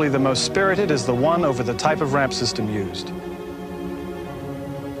construction, probably the most spirited is the one over the type of ramp system used.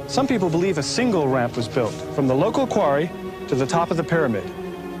 Some people believe a single ramp was built from the local quarry to the top of the pyramid.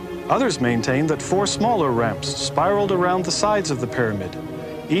 Others maintain that 4 smaller ramps spiraled around the sides of the pyramid,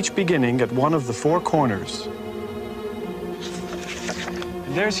 each beginning at one of the 4 corners.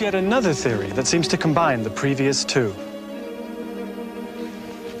 And there's yet another theory that seems to combine the previous 2.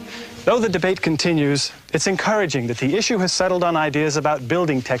 Though the debate continues, it's encouraging that the issue has settled on ideas about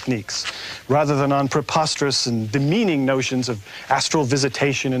building techniques, rather than on preposterous and demeaning notions of astral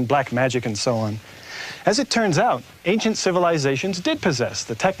visitation and black magic and so on. As it turns out, ancient civilizations did possess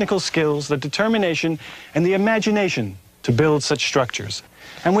the technical skills, the determination, and the imagination to build such structures,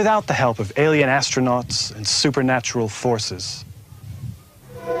 and without the help of alien astronauts and supernatural forces.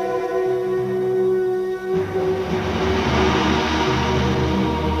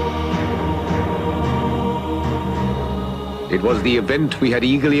 It was the event we had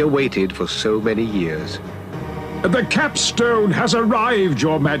eagerly awaited for so many years. The capstone has arrived,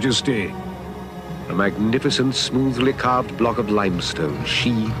 Your Majesty. A magnificent, smoothly carved block of limestone,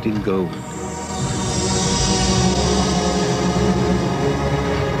 sheathed in gold.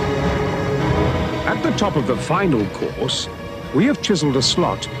 At the top of the final course, we have chiseled a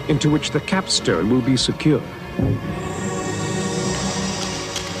slot into which the capstone will be secured.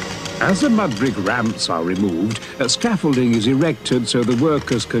 As the mud brick ramps are removed, a scaffolding is erected so the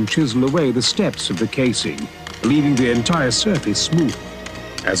workers can chisel away the steps of the casing, leaving the entire surface smooth.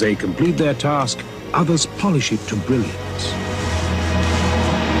 As they complete their task, others polish it to brilliance.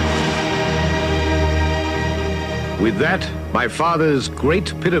 With that, my father's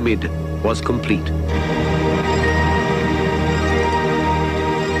great pyramid was complete.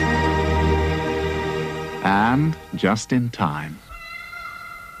 And just in time.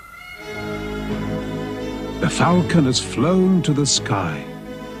 The falcon has flown to the sky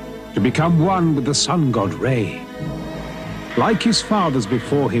to become one with the sun god Re. Like his fathers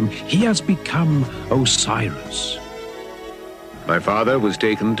before him, he has become Osiris. My father was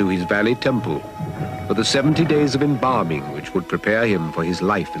taken to his valley temple for the 70 days of embalming which would prepare him for his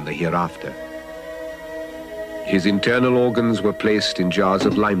life in the hereafter. His internal organs were placed in jars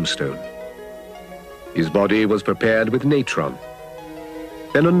of limestone. His body was prepared with natron,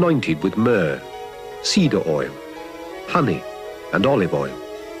 then anointed with myrrh, cedar oil, honey, and olive oil.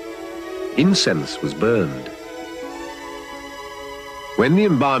 Incense was burned. When the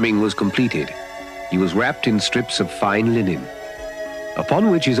embalming was completed, he was wrapped in strips of fine linen, upon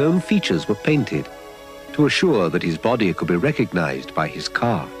which his own features were painted, to assure that his body could be recognized by his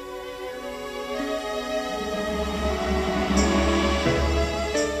car.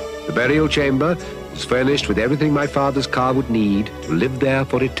 The burial chamber was furnished with everything my father's car would need to live there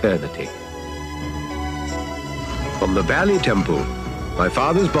for eternity. From the Valley Temple, my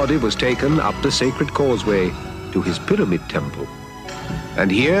father's body was taken up the sacred causeway to his Pyramid Temple,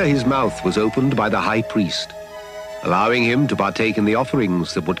 and here his mouth was opened by the high priest, allowing him to partake in the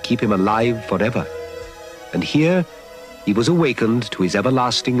offerings that would keep him alive forever. And here he was awakened to his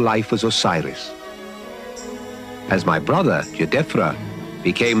everlasting life as Osiris. As my brother, Jedefra,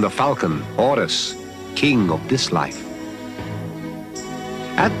 became the falcon, Horus, king of this life.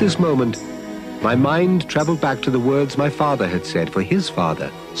 At this moment, my mind traveled back to the words my father had said for his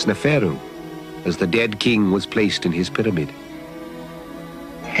father, Sneferu, as the dead king was placed in his pyramid.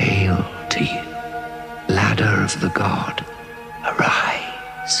 Hail to you, ladder of the god.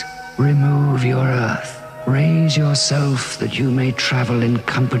 Arise, remove your earth, raise yourself that you may travel in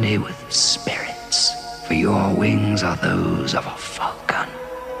company with spirits, for your wings are those of a falcon.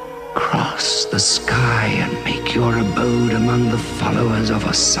 Cross the sky and make your abode among the followers of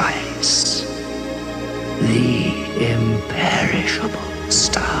Osiris, the imperishable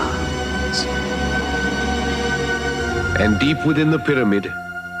stars. And deep within the pyramid,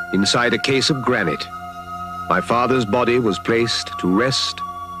 inside a case of granite, my father's body was placed to rest,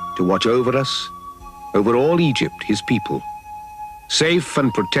 to watch over us, over all Egypt, his people, safe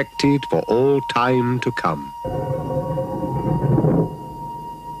and protected for all time to come.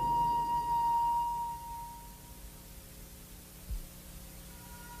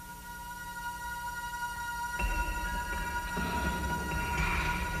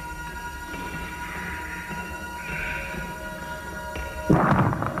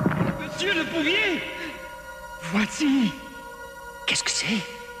 Monsieur le Pourrier! Voici! Qu'est-ce que c'est?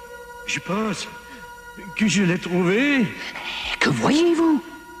 Je pense que je l'ai trouvé. Que voyez-vous?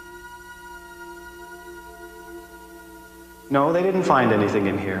 No, they didn't find anything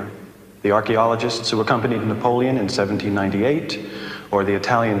in here. The archaeologists who accompanied Napoleon in 1798, or the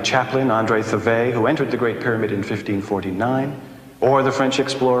Italian chaplain André Thevet, who entered the Great Pyramid in 1549, or the French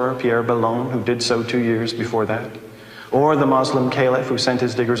explorer Pierre Bellon, who did so 2 years before that, or the Muslim caliph who sent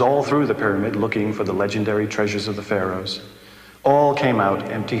his diggers all through the pyramid looking for the legendary treasures of the pharaohs, all came out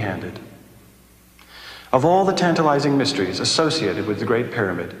empty-handed. Of all the tantalizing mysteries associated with the Great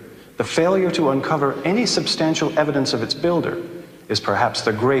Pyramid, the failure to uncover any substantial evidence of its builder is perhaps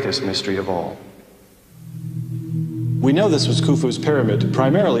the greatest mystery of all. We know this was Khufu's pyramid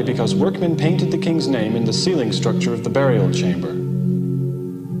primarily because workmen painted the king's name in the ceiling structure of the burial chamber.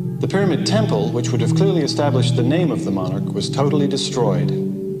 The pyramid temple, which would have clearly established the name of the monarch, was totally destroyed.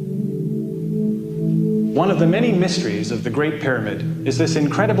 One of the many mysteries of the Great Pyramid is this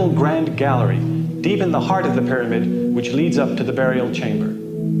incredible grand gallery deep in the heart of the pyramid, which leads up to the burial chamber.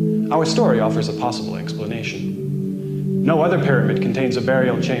 Our story offers a possible explanation. No other pyramid contains a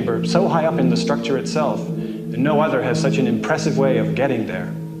burial chamber so high up in the structure itself, and no other has such an impressive way of getting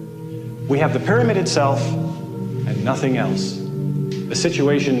there. We have the pyramid itself and nothing else. A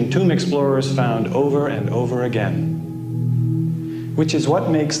situation tomb explorers found over and over again, which is what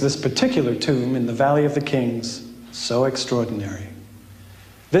makes this particular tomb in the Valley of the Kings so extraordinary.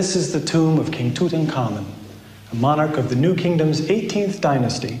 This is the tomb of King Tutankhamun, a monarch of the New Kingdom's 18th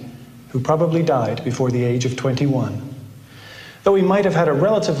dynasty, who probably died before the age of 21. Though he might have had a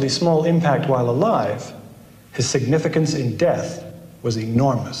relatively small impact while alive, his significance in death was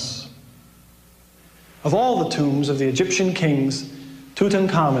enormous. Of all the tombs of the Egyptian kings,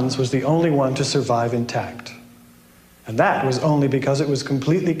 Tutankhamun's was the only one to survive intact. And that was only because it was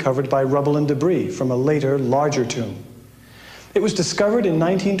completely covered by rubble and debris from a later, larger tomb. It was discovered in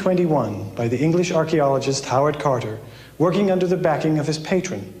 1921 by the English archaeologist Howard Carter, working under the backing of his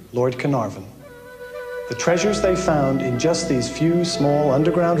patron, Lord Carnarvon. The treasures they found in just these few small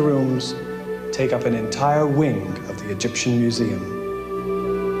underground rooms take up an entire wing of the Egyptian Museum.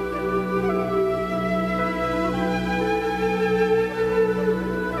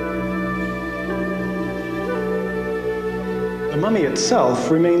 The mummy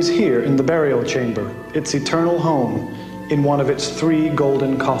itself remains here in the burial chamber, its eternal home, in one of its 3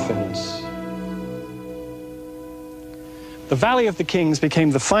 golden coffins. The Valley of the Kings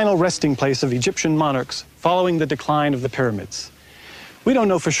became the final resting place of Egyptian monarchs following the decline of the pyramids. We don't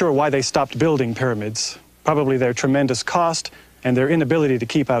know for sure why they stopped building pyramids. Probably their tremendous cost and their inability to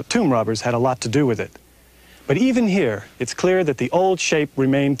keep out tomb robbers had a lot to do with it. But even here, it's clear that the old shape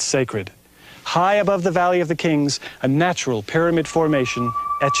remained sacred, High above the Valley of the Kings, a natural pyramid formation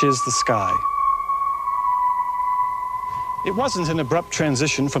etches the sky. It wasn't an abrupt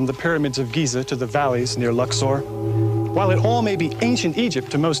transition from the pyramids of Giza to the valleys near Luxor. While it all may be ancient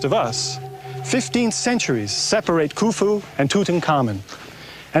Egypt to most of us, 15 centuries separate Khufu and Tutankhamun.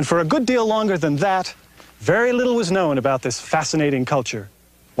 And for a good deal longer than that, very little was known about this fascinating culture.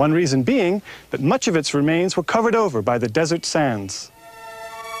 One reason being that much of its remains were covered over by the desert sands.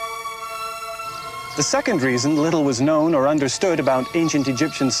 The second reason little was known or understood about ancient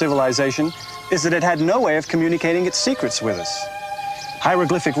Egyptian civilization is that it had no way of communicating its secrets with us.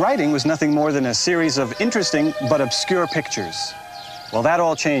 Hieroglyphic writing was nothing more than a series of interesting but obscure pictures. Well, that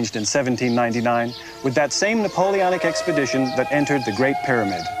all changed in 1799 with that same Napoleonic expedition that entered the Great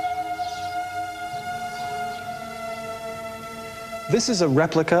Pyramid. This is a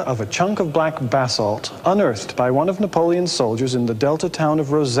replica of a chunk of black basalt unearthed by one of Napoleon's soldiers in the delta town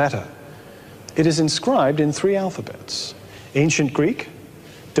of Rosetta. It is inscribed in 3 alphabets: Ancient Greek,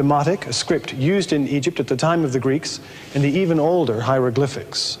 Demotic, a script used in Egypt at the time of the Greeks, and the even older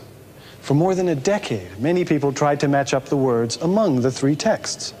hieroglyphics. For more than a decade, many people tried to match up the words among the 3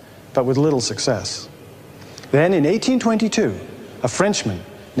 texts, but with little success. Then in 1822, a Frenchman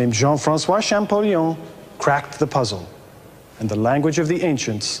named Jean-François Champollion cracked the puzzle, and the language of the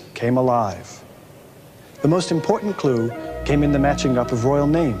ancients came alive. The most important clue came in the matching up of royal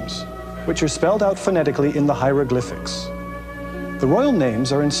names, which are spelled out phonetically in the hieroglyphics. The royal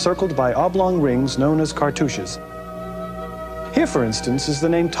names are encircled by oblong rings known as cartouches. Here, for instance, is the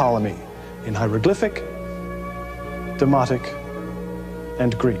name Ptolemy in hieroglyphic, Demotic,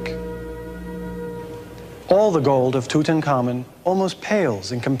 and Greek. All the gold of Tutankhamun almost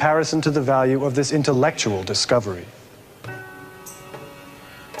pales in comparison to the value of this intellectual discovery.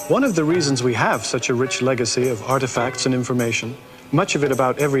 One of the reasons we have such a rich legacy of artifacts and information, much of it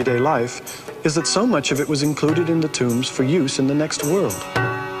about everyday life, is that so much of it was included in the tombs for use in the next world.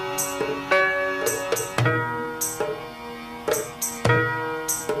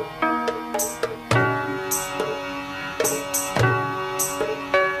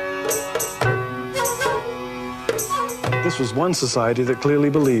 This was one society that clearly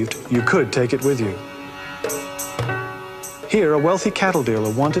believed you could take it with you. Here, a wealthy cattle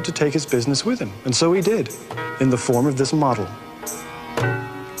dealer wanted to take his business with him, and so he did, in the form of this model.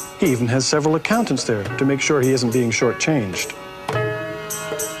 He even has several accountants there to make sure he isn't being shortchanged.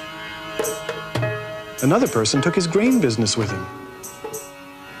 Another person took his grain business with him.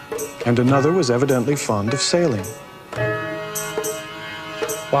 And another was evidently fond of sailing.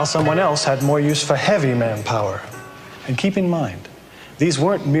 While someone else had more use for heavy manpower. And keep in mind, these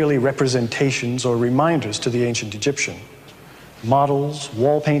weren't merely representations or reminders to the ancient Egyptian. Models,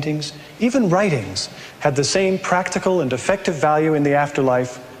 wall paintings, even writings had the same practical and effective value in the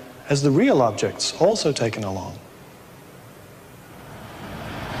afterlife as the real objects also taken along.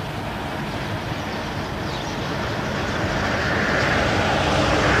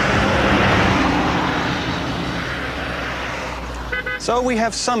 So we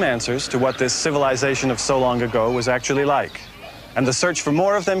have some answers to what this civilization of so long ago was actually like. And the search for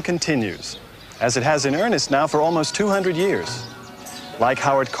more of them continues, as it has in earnest now for almost 200 years. Like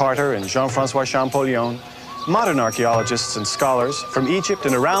Howard Carter and Jean-François Champollion, modern archaeologists and scholars from Egypt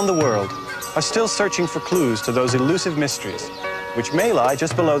and around the world are still searching for clues to those elusive mysteries, which may lie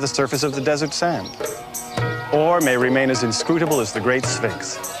just below the surface of the desert sand, or may remain as inscrutable as the Great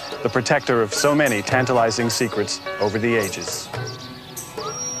Sphinx, the protector of so many tantalizing secrets over the ages.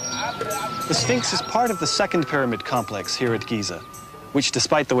 The Sphinx is part of the second pyramid complex here at Giza, which,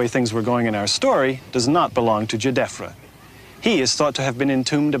 despite the way things were going in our story, does not belong to Djedefre. He is thought to have been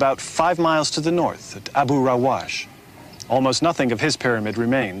entombed about 5 miles to the north at Abu Rawash. Almost nothing of his pyramid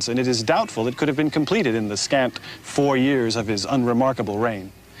remains, and it is doubtful it could have been completed in the scant 4 years of his unremarkable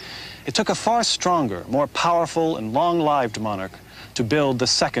reign. It took a far stronger, more powerful, and long-lived monarch to build the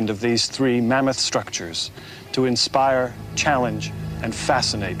second of these 3 mammoth structures, to inspire, challenge, and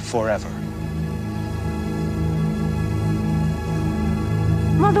fascinate forever.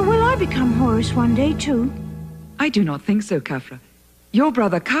 Mother, will I become Horus one day too? I do not think so, Khafra. Your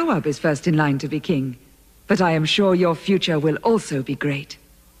brother Kawab is first in line to be king, but I am sure your future will also be great.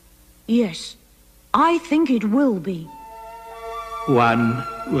 Yes, I think it will be. One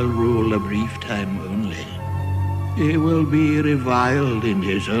will rule a brief time only. He will be reviled in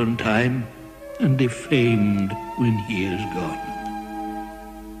his own time and defamed when he is gone.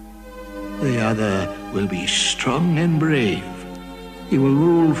 The other will be strong and brave. He will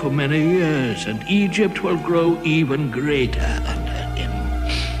rule for many years, and Egypt will grow even greater under him.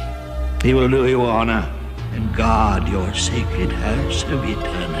 He will do you honor and guard your sacred house of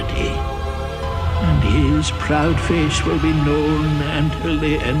eternity. and his proud face will be known until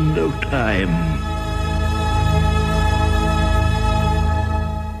the end of time.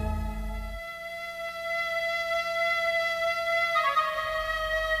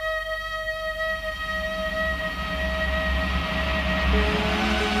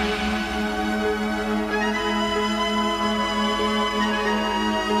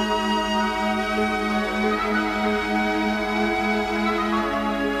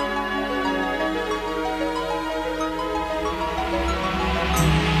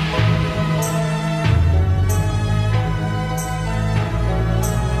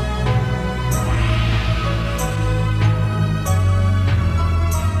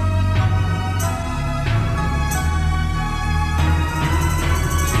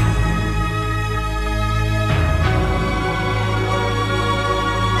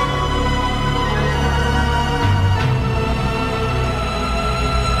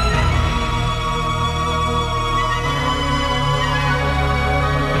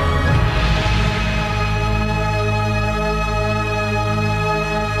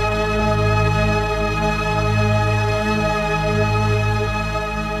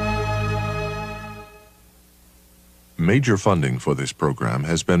 Major funding for this program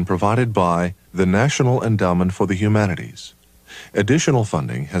has been provided by the National Endowment for the Humanities. Additional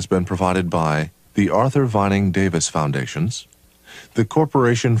funding has been provided by the Arthur Vining Davis Foundations, the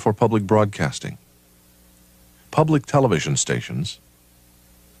Corporation for Public Broadcasting, public television stations,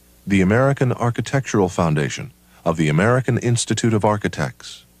 the American Architectural Foundation of the American Institute of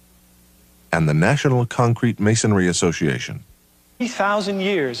Architects, and the National Concrete Masonry Association. 3,000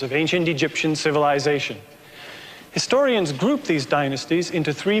 years of ancient Egyptian civilization. Historians group these dynasties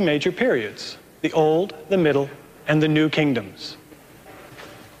into three major periods: the Old, the Middle, and the New Kingdoms.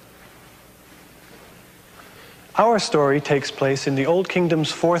 Our story takes place in the Old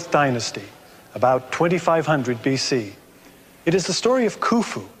Kingdom's fourth dynasty, about 2500 BC. It is the story of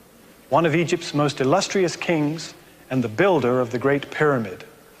Khufu, one of Egypt's most illustrious kings and the builder of the Great Pyramid.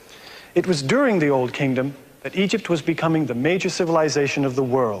 It was during the Old Kingdom that Egypt was becoming the major civilization of the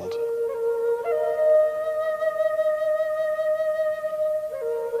world.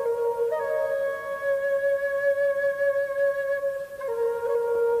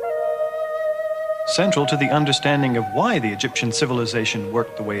 Central to the understanding of why the Egyptian civilization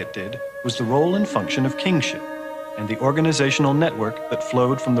worked the way it did was the role and function of kingship and the organizational network that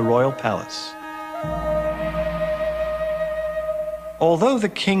flowed from the royal palace. Although the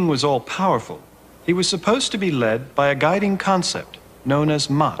king was all-powerful, he was supposed to be led by a guiding concept known as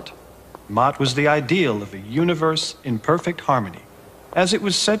Mat. Mat was the ideal of a universe in perfect harmony, as it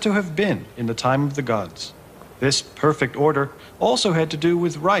was said to have been in the time of the gods. This perfect order also had to do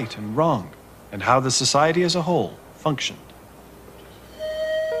with right and wrong, and how the society as a whole functioned.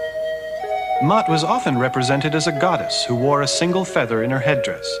 Mat was often represented as a goddess who wore a single feather in her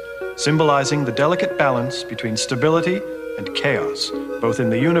headdress, symbolizing the delicate balance between stability and chaos, both in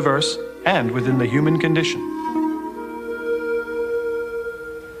the universe and within the human condition.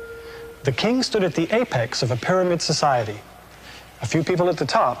 The king stood at the apex of a pyramid society, a few people at the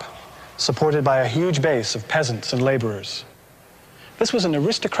top, supported by a huge base of peasants and laborers. This was an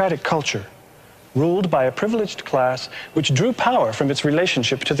aristocratic culture, ruled by a privileged class which drew power from its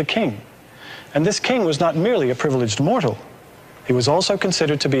relationship to the king. And this king was not merely a privileged mortal. He was also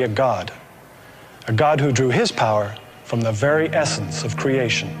considered to be a god who drew his power from the very essence of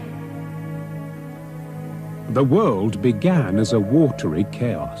creation. The world began as a watery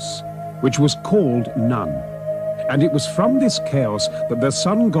chaos, which was called Nun. And it was from this chaos that the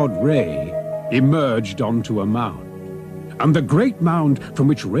sun god Re emerged onto a mound. And the great mound from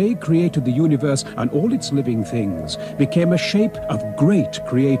which Re created the universe and all its living things became a shape of great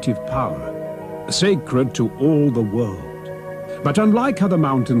creative power, sacred to all the world. But unlike other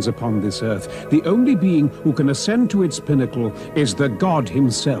mountains upon this earth, the only being who can ascend to its pinnacle is the god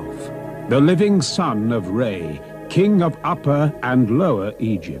himself, the living son of Re, king of Upper and Lower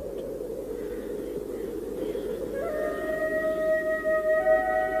Egypt.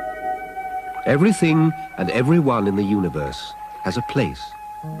 Everything and everyone in the universe has a place.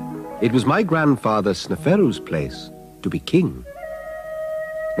 It was my grandfather Sneferu's place to be king.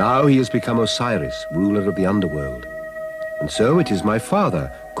 Now he has become Osiris, ruler of the underworld. And so it is my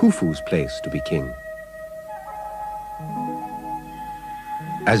father, Khufu's place to be king.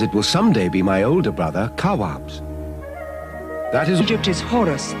 As it will someday be my older brother, Khawab's. That is... Egypt is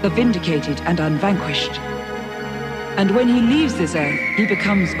Horus, the vindicated and unvanquished. And when he leaves this earth, he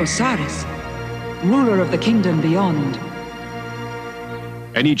becomes Osiris, ruler of the kingdom beyond.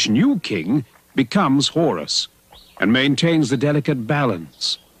 And each new king becomes Horus and maintains the delicate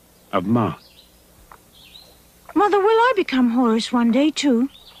balance of Mat. Mother, will I become Horus one day too?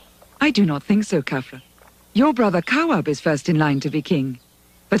 I do not think so, Khafra. Your brother Kawab is first in line to be king.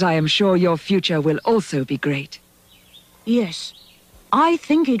 But I am sure your future will also be great. Yes, I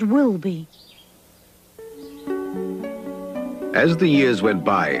think it will be. As the years went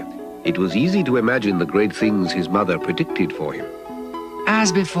by, it was easy to imagine the great things his mother predicted for him.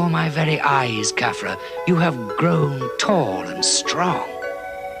 As before my very eyes, Khafra, you have grown tall and strong.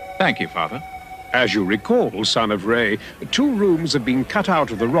 Thank you, Father. As you recall, son of Re, 2 rooms have been cut out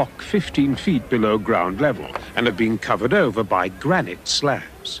of the rock 15 feet below ground level and have been covered over by granite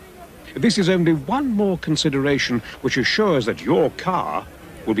slabs. This is only one more consideration which assures that your car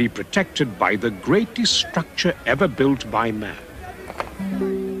will be protected by the greatest structure ever built by man.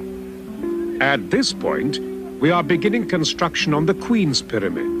 At this point, we are beginning construction on the Queen's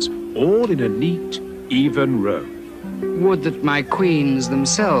pyramids, all in a neat, even row. Would that my queens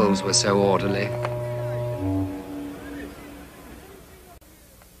themselves were so orderly.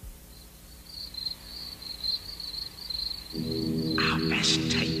 Our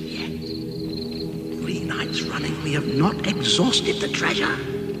best take yet. 3 nights running, we have not exhausted the treasure.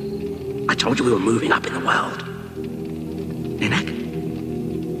 I told you we were moving up in the world. Ninak,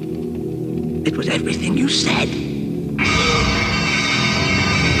 it was everything you said.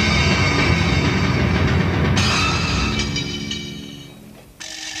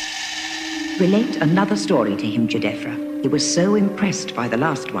 Relate another story to him, Jadefra. He was so impressed by the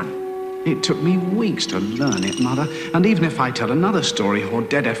last one. It took me weeks to learn it, Mother. And even if I tell another story,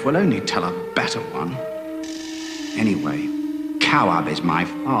 Hordedef will only tell a better one. Anyway, Kawab is my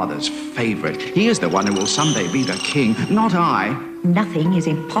father's favorite. He is the one who will someday be the king, not I. Nothing is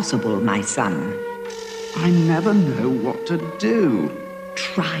impossible, my son. I never know what to do.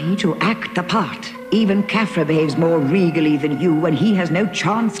 Try to act the part. Even Khafra behaves more regally than you, and he has no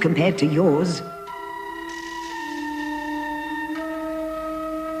chance compared to yours.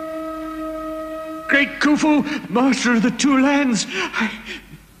 Great Khufu, master of the 2 lands,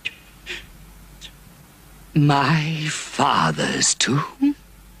 My father's tomb?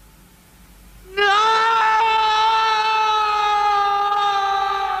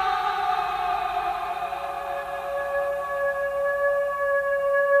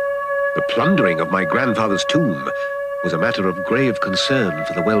 The plundering of my grandfather's tomb was a matter of grave concern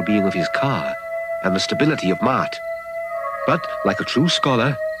for the well-being of his car and the stability of Mart. But, like a true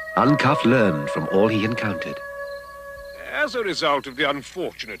scholar, Ankaf learned from all he encountered. As a result of the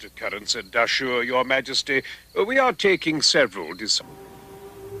unfortunate occurrence at Dashur, Your Majesty, we are taking several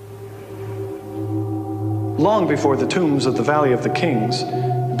Long before the tombs of the Valley of the Kings,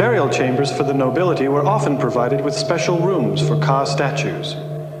 burial chambers for the nobility were often provided with special rooms for Ka statues.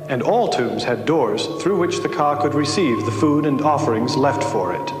 And all tombs had doors through which the Ka could receive the food and offerings left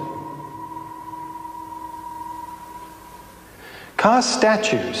for it. Ka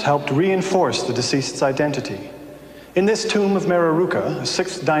statues helped reinforce the deceased's identity. In this tomb of Mereruka, a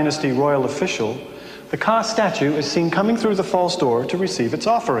 6th dynasty royal official, the Ka statue is seen coming through the false door to receive its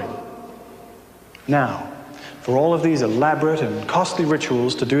offering. Now, for all of these elaborate and costly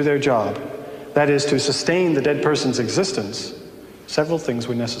rituals to do their job, that is, to sustain the dead person's existence, several things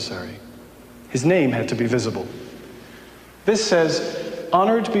were necessary. His name had to be visible. This says,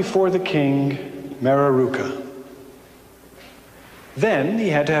 honored before the king, Mereruka. Then he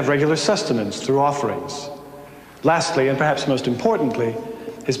had to have regular sustenance through offerings. Lastly, and perhaps most importantly,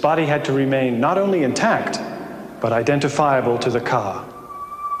 his body had to remain not only intact, but identifiable to the Ka.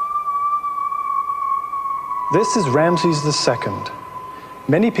 This is Ramses II.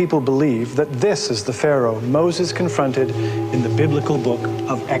 Many people believe that this is the pharaoh Moses confronted in the biblical book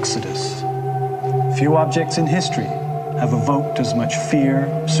of Exodus. Few objects in history have evoked as much fear,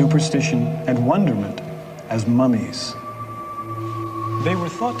 superstition, and wonderment as mummies. They were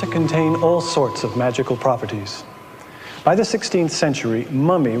thought to contain all sorts of magical properties. By the 16th century,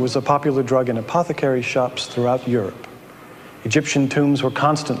 mummy was a popular drug in apothecary shops throughout Europe. Egyptian tombs were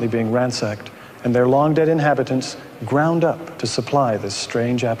constantly being ransacked, and their long-dead inhabitants ground up to supply this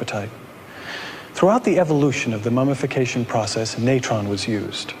strange appetite. Throughout the evolution of the mummification process, natron was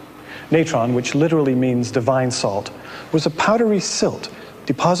used. Natron, which literally means divine salt, was a powdery silt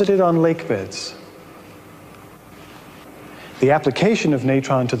deposited on lake beds. The application of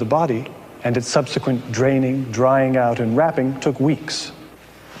natron to the body and its subsequent draining, drying out, and wrapping took weeks.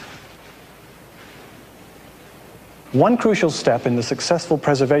 One crucial step in the successful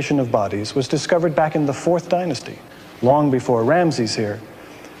preservation of bodies was discovered back in the 4th dynasty, long before Ramses here,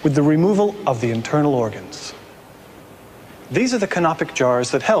 with the removal of the internal organs. These are the canopic jars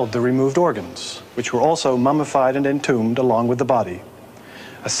that held the removed organs, which were also mummified and entombed along with the body.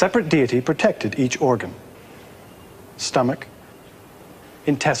 A separate deity protected each organ. stomach,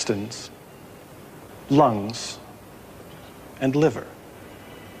 intestines, lungs, and liver.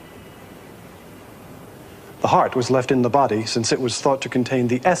 The heart was left in the body since it was thought to contain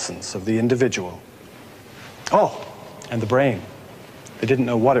the essence of the individual. Oh, and the brain. They didn't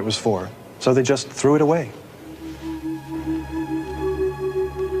know what it was for, so they just threw it away.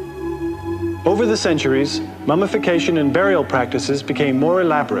 Over the centuries, mummification and burial practices became more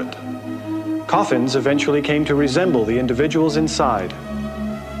elaborate. Coffins eventually came to resemble the individuals inside.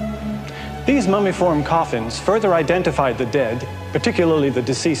 These mummiform coffins further identified the dead, particularly the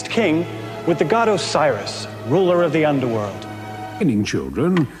deceased king, with the god Osiris, ruler of the underworld. Remaining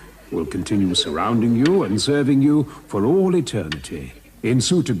children will continue surrounding you and serving you for all eternity in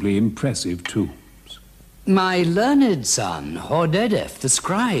suitably impressive tombs. My learned son, Hordedef, the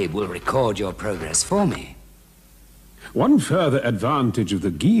scribe, will record your progress for me. One further advantage of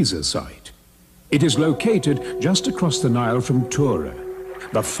the Giza site, it is located just across the Nile from Tura,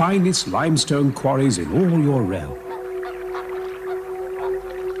 the finest limestone quarries in all your realm.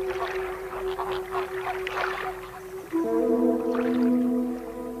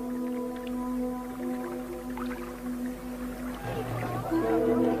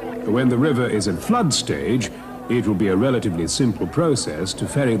 When the river is at flood stage, it will be a relatively simple process to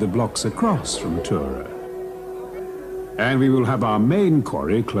ferry the blocks across from Tura. And we will have our main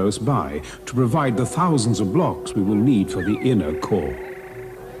quarry close by to provide the thousands of blocks we will need for the inner core.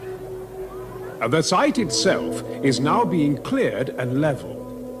 The site itself is now being cleared and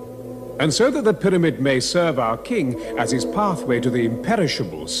leveled. And so that the pyramid may serve our king as his pathway to the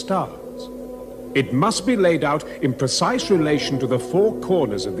imperishable stars, it must be laid out in precise relation to the four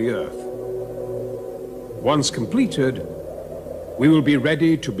corners of the earth. Once completed, we will be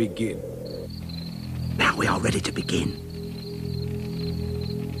ready to begin. Now we are ready to begin.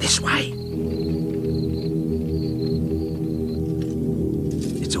 This way.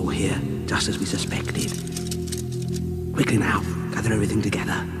 It's all here, just as we suspected. Quickly now, gather everything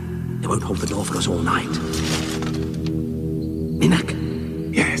together. They won't hold the door for us all night. Minak?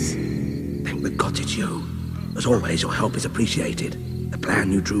 Yes? Thank the gods it's you. As always, your help is appreciated. The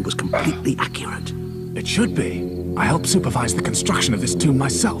plan you drew was completely accurate. It should be. I helped supervise the construction of this tomb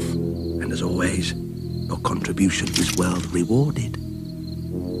myself. And as always, your contribution is well rewarded.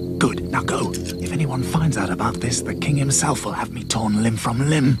 Good, now go. If anyone finds out about this, the king himself will have me torn limb from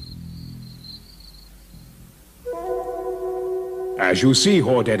limb. As you see,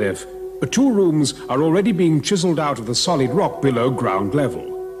 Hordedef, the 2 rooms are already being chiseled out of the solid rock below ground level.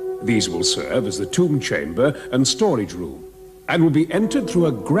 These will serve as the tomb chamber and storage room, and will be entered through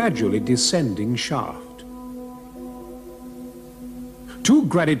a gradually descending shaft. 2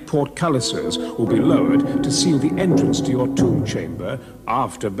 granite portcullises will be lowered to seal the entrance to your tomb chamber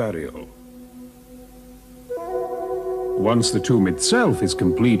after burial. Once the tomb itself is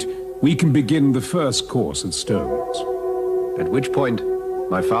complete, we can begin the first course of stones. At which point,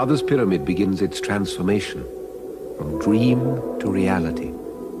 my father's pyramid begins its transformation from dream to reality.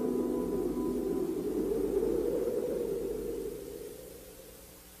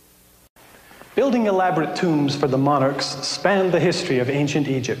 Building elaborate tombs for the monarchs spanned the history of ancient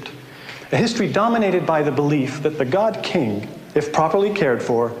Egypt, a history dominated by the belief that the god king, if properly cared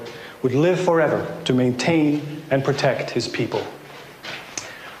for, would live forever to maintain and protect his people.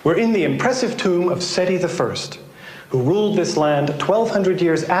 We're in the impressive tomb of Seti I, who ruled this land 1,200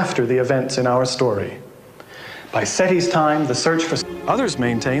 years after the events in our story. By Seti's time, the search for... Others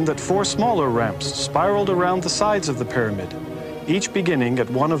maintain that 4 smaller ramps spiraled around the sides of the pyramid, each beginning at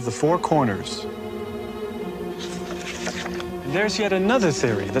one of the 4 corners. And there's yet another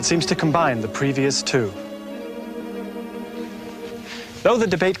theory that seems to combine the previous 2. Though the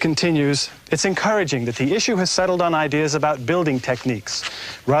debate continues, it's encouraging that the issue has settled on ideas about building techniques,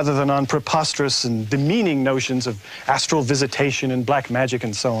 rather than on preposterous and demeaning notions of astral visitation and black magic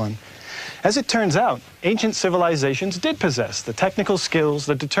and so on. As it turns out, ancient civilizations did possess the technical skills,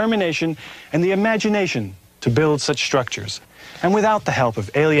 the determination, and the imagination to build such structures, and without the help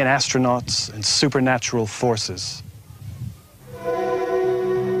of alien astronauts and supernatural forces.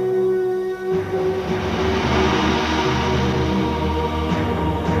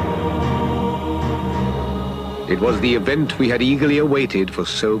 It was the event we had eagerly awaited for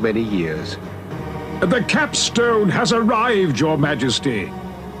so many years. The capstone has arrived, Your Majesty.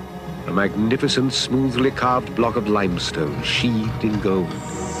 A magnificent, smoothly carved block of limestone, sheathed in gold.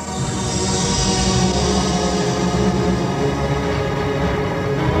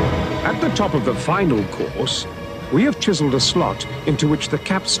 At the top of the final course, we have chiseled a slot into which the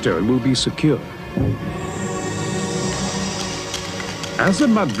capstone will be secured. As the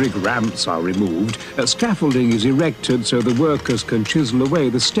mud brick ramps are removed, scaffolding is erected so the workers can chisel away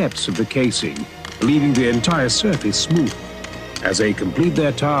the steps of the casing, leaving the entire surface smooth. As they complete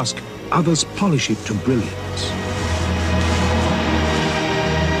their task, others polish it to brilliance.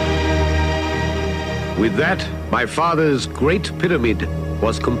 With that, my father's great pyramid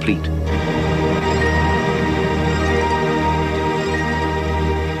was complete.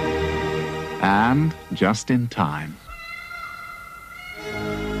 And just in time.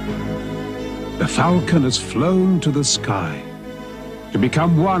 The falcon has flown to the sky to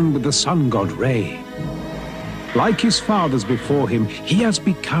become one with the sun god Re. Like his fathers before him, he has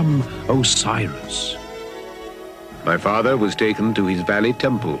become Osiris. My father was taken to his valley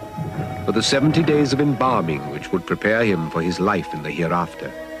temple for the 70 days of embalming which would prepare him for his life in the hereafter.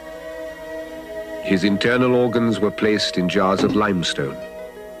 His internal organs were placed in jars of limestone.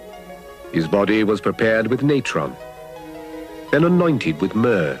 His body was prepared with natron, then anointed with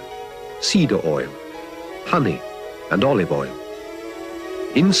myrrh, cedar oil, honey, and olive oil.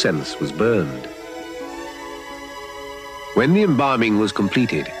 Incense was burned. When the embalming was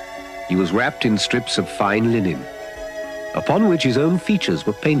completed, he was wrapped in strips of fine linen, upon which his own features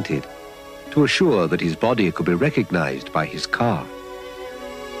were painted to assure that his body could be recognized by his ka.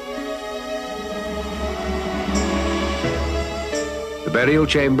 The burial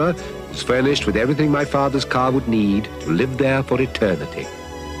chamber was furnished with everything my father's ka would need to live there for eternity.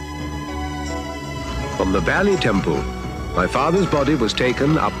 From the valley temple, my father's body was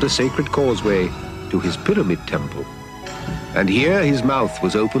taken up the sacred causeway to his pyramid temple, and here his mouth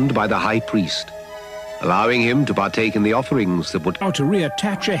was opened by the high priest, allowing him to partake in the offerings that would... How to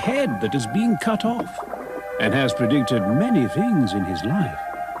reattach a head that is being cut off, and has predicted many things in his life.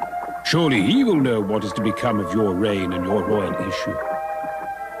 Surely he will know what is to become of your reign and your royal issue.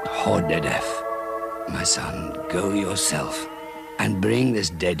 Hordedef, my son, go yourself and bring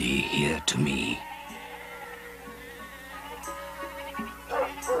this deady here to me.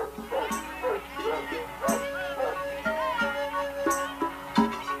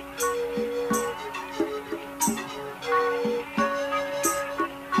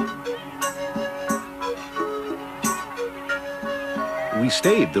 We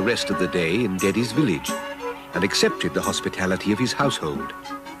stayed the rest of the day in Dedi's village and accepted the hospitality of his household.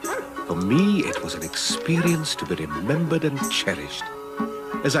 For me, it was an experience to be remembered and cherished,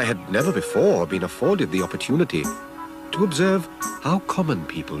 as I had never before been afforded the opportunity to observe how common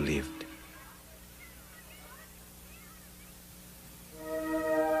people lived.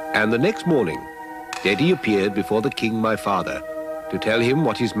 And the next morning, Dedi appeared before the king, my father, to tell him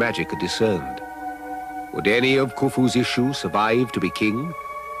what his magic had discerned. Would any of Khufu's issue survive to be king?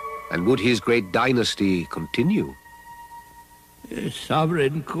 And would his great dynasty continue?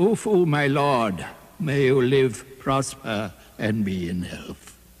 Sovereign Khufu, my lord, may you live, prosper, and be in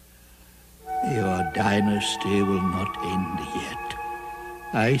health. Your dynasty will not end yet.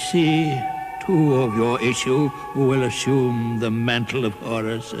 I see 2 of your issue who will assume the mantle of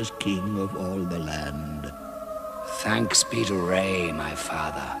Horus as king of all the land. Thanks be to Re, my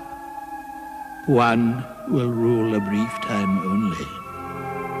father. One will rule a brief time only.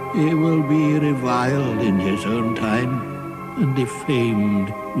 He will be reviled in his own time and defamed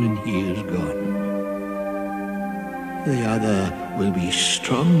when he is gone. The other will be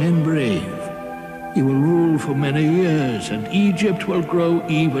strong and brave. He will rule for many years, and Egypt will grow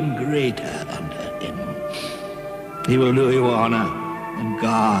even greater under him. He will do you honor and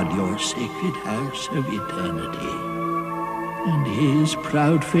guard your sacred house of eternity. And his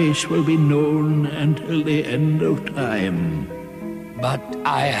proud face will be known until the end of time. But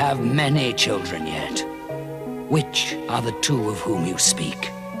I have many children yet. Which are the 2 of whom you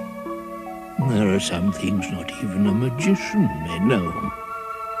speak? There are some things not even a magician may know.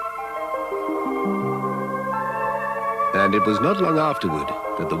 And it was not long afterward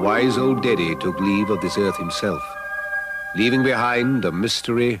that the wise old Dedi took leave of this earth himself, leaving behind a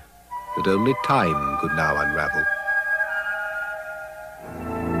mystery that only time could now unravel.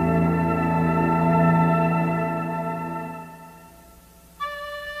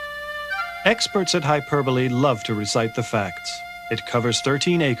 Experts at hyperbole love to recite the facts. It covers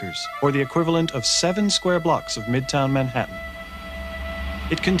 13 acres, or the equivalent of 7 square blocks of Midtown Manhattan.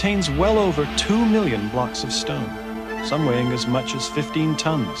 It contains well over 2 million blocks of stone, some weighing as much as 15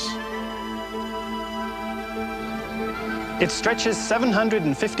 tons. It stretches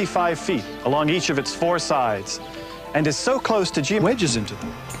 755 feet along each of its 4 sides, and is so close to wedges into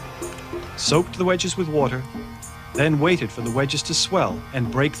them. Soaked the wedges with water, then waited for the wedges to swell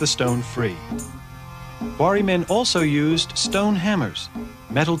and break the stone free. Quarrymen also used stone hammers,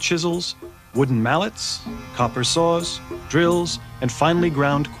 metal chisels, wooden mallets, copper saws, drills, and finely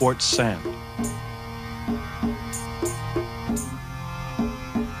ground quartz sand.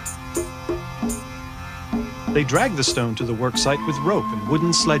 They dragged the stone to the worksite with rope and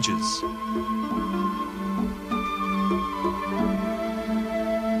wooden sledges.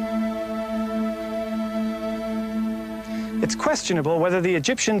 It's questionable whether the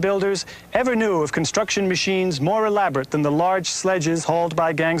Egyptian builders ever knew of construction machines more elaborate than the large sledges hauled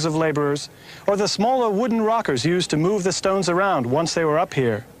by gangs of laborers, or the smaller wooden rockers used to move the stones around once they were up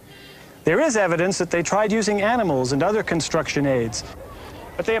here. There is evidence that they tried using animals and other construction aids,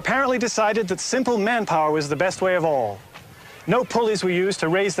 but they apparently decided that simple manpower was the best way of all. No pulleys were used to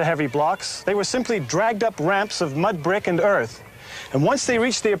raise the heavy blocks. They were simply dragged up ramps of mud, brick, and earth. And once they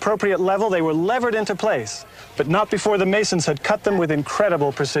reached the appropriate level, they were levered into place, but not before the masons had cut them with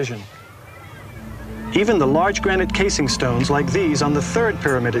incredible precision. Even the large granite casing stones like these on the third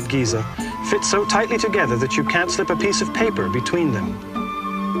pyramid at Giza fit so tightly together that you can't slip a piece of paper between them.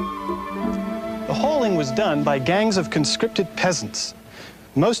 The hauling was done by gangs of conscripted peasants,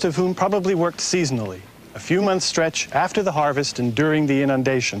 most of whom probably worked seasonally, a few months stretch after the harvest and during the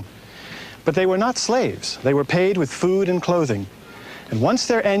inundation. But they were not slaves. They were paid with food and clothing. And once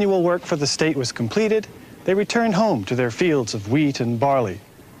their annual work for the state was completed, they returned home to their fields of wheat and barley,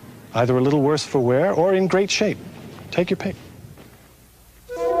 either a little worse for wear or in great shape. Take your pick.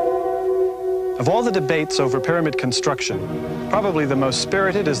 Of all the debates over pyramid construction, probably the most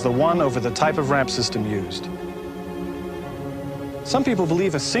spirited is the one over the type of ramp system used. Some people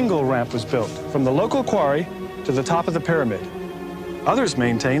believe a single ramp was built from the local quarry to the top of the pyramid. Others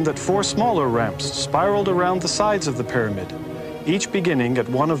maintain that 4 smaller ramps spiraled around the sides of the pyramid, each beginning at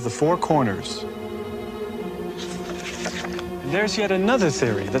one of the 4 corners. And there's yet another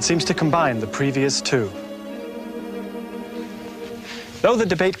theory that seems to combine the previous 2. Though the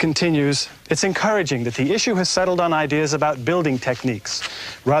debate continues, it's encouraging that the issue has settled on ideas about building techniques,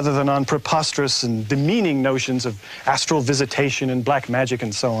 rather than on preposterous and demeaning notions of astral visitation and black magic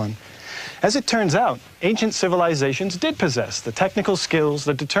and so on. As it turns out, ancient civilizations did possess the technical skills,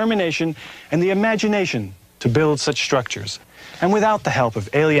 the determination, and the imagination to build such structures, and without the help of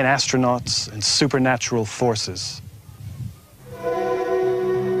alien astronauts and supernatural forces.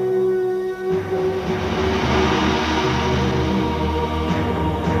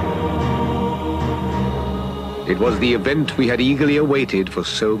 It was the event we had eagerly awaited for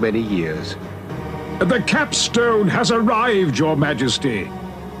so many years. The capstone has arrived, Your Majesty.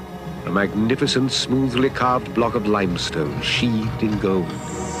 A magnificent, smoothly carved block of limestone, sheathed in gold.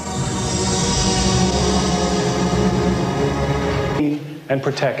 And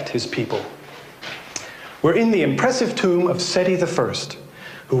protect his people. We're in the impressive tomb of Seti I,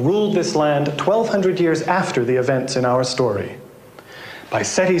 who ruled this land 1,200 years after the events in our story. By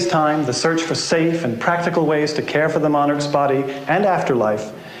Seti's time, the search for safe and practical ways to care for the monarch's body and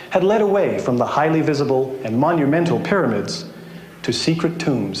afterlife had led away from the highly visible and monumental pyramids to secret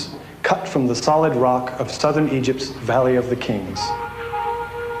tombs cut from the solid rock of southern Egypt's Valley of the Kings.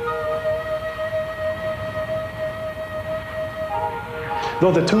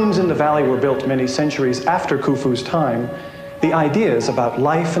 Though the tombs in the valley were built many centuries after Khufu's time, the ideas about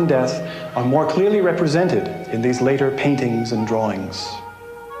life and death are more clearly represented in these later paintings and drawings.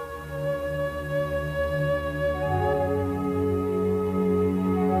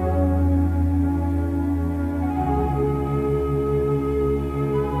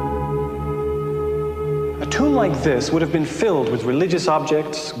 A tomb like this would have been filled with religious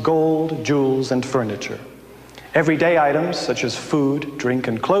objects, gold, jewels, and furniture. Everyday items, such as food, drink,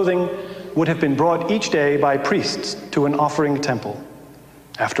 and clothing, would have been brought each day by priests to an offering temple.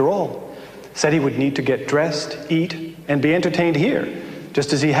 After all, Seti would need to get dressed, eat, and be entertained here,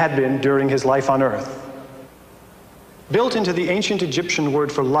 just as he had been during his life on Earth. Built into the ancient Egyptian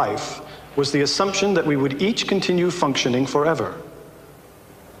word for life was the assumption that we would each continue functioning forever.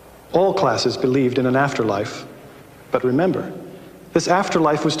 All classes believed in an afterlife, but remember, this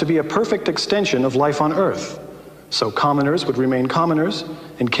afterlife was to be a perfect extension of life on Earth. So commoners would remain commoners,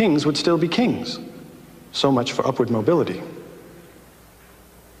 and kings would still be kings. So much for upward mobility.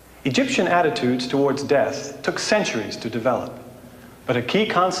 Egyptian attitudes towards death took centuries to develop, but a key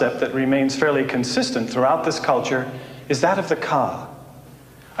concept that remains fairly consistent throughout this culture is that of the Ka.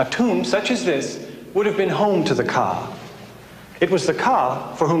 A tomb such as this would have been home to the Ka. It was the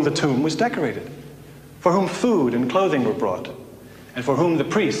Ka for whom the tomb was decorated, for whom food and clothing were brought, and for whom the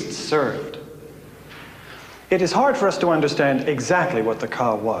priests served. It is hard for us to understand exactly what the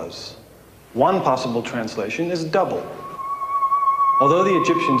Ka was. One possible translation is double. Although the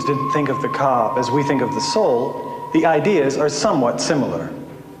Egyptians didn't think of the Ka as we think of the soul, the ideas are somewhat similar.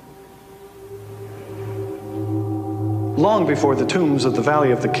 long before the tombs of the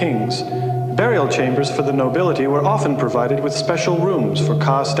Valley of the Kings, burial chambers for the nobility were often provided with special rooms for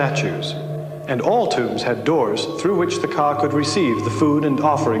Ka statues, and all tombs had doors through which the Ka could receive the food and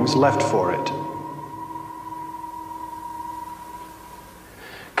offerings left for it.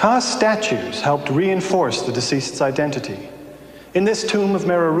 Ka's statues helped reinforce the deceased's identity. In this tomb of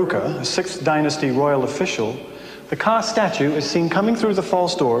Mereruka, a 6th dynasty royal official, the Ka statue is seen coming through the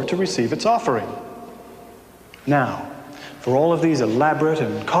false door to receive its offering. Now, for all of these elaborate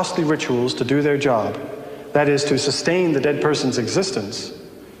and costly rituals to do their job, that is, to sustain the dead person's existence,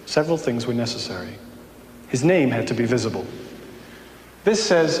 several things were necessary. His name had to be visible. This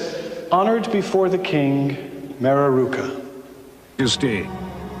says, "Honored before the king, Mereruka." Majesty,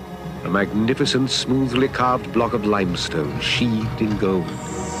 a magnificent, smoothly carved block of limestone, sheathed in gold.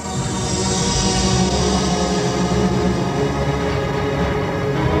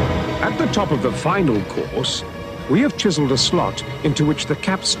 At the top of the final course, we have chiseled a slot into which the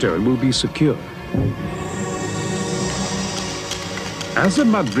capstone will be secured. As the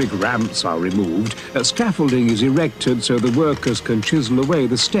mud brick ramps are removed, a scaffolding is erected so the workers can chisel away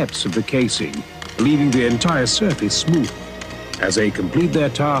the steps of the casing, leaving the entire surface smooth. As they complete their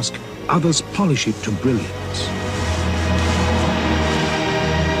task, others polish it to brilliance.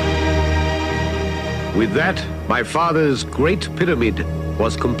 With that, my father's great pyramid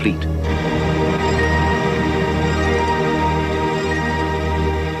was complete.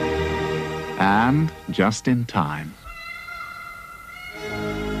 And just in time.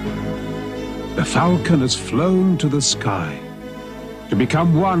 The falcon has flown to the sky to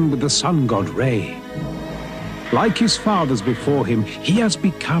become one with the sun god Re. Like his fathers before him, he has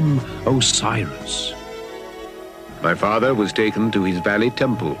become Osiris. My father was taken to his valley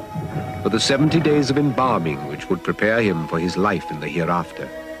temple for the 70 days of embalming which would prepare him for his life in the hereafter.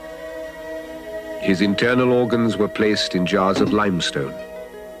 His internal organs were placed in jars of limestone.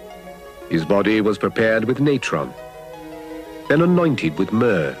 His body was prepared with natron, then anointed with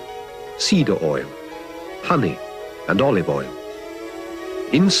myrrh, cedar oil, honey, and olive oil.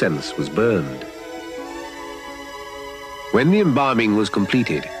 Incense was burned. When the embalming was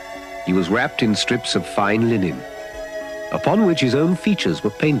completed, he was wrapped in strips of fine linen, upon which his own features were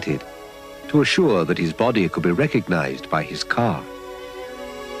painted to assure that his body could be recognized by his Ka.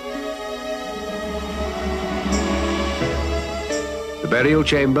 The burial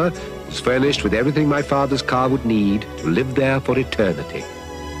chamber was furnished with everything my father's Ka would need to live there for eternity.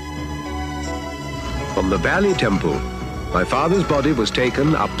 From the valley temple, my father's body was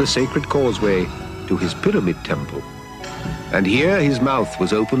taken up the sacred causeway to his pyramid temple, and here his mouth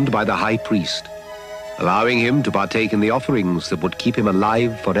was opened by the high priest, allowing him to partake in the offerings that would keep him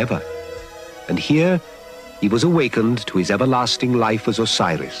alive forever. And here he was awakened to his everlasting life as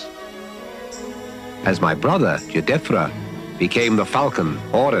Osiris. As my brother, Jedefra, became the falcon,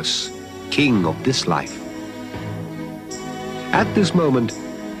 Horus, king of this life. At this moment,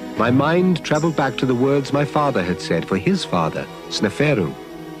 my mind traveled back to the words my father had said for his father, Sneferu,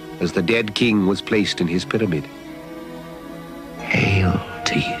 as the dead king was placed in his pyramid. Hail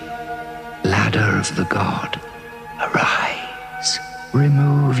to you, ladder of the god. Arise,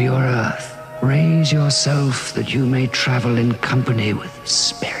 remove your earth, raise yourself that you may travel in company with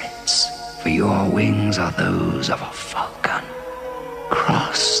spirits, for your wings are those of a falcon.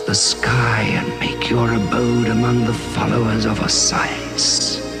 Cross the sky and make your abode among the followers of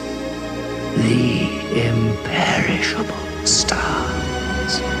Osiris, the imperishable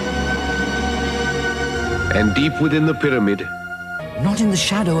stars. And deep within the pyramid, not in the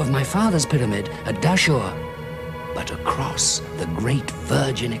shadow of my father's pyramid at Dashur, but across the great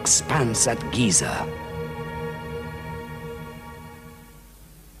virgin expanse at Giza.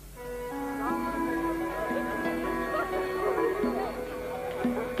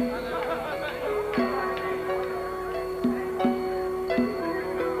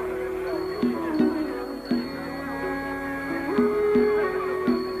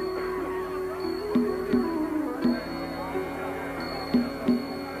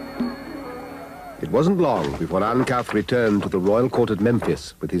 it wasn't long before Ankaf returned to the royal court at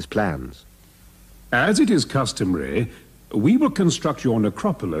Memphis with his plans. As it is customary, we will construct your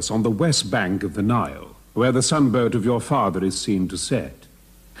necropolis on the west bank of the Nile, where the sunboat of your father is seen to set,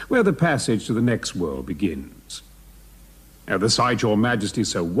 where the passage to the next world begins. Now, the site your majesty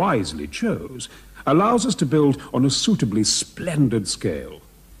so wisely chose allows us to build on a suitably splendid scale.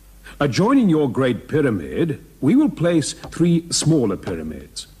 Adjoining your great pyramid, we will place 3 smaller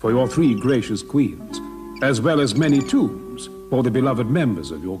pyramids for your 3 gracious queens, as well as many tombs for the beloved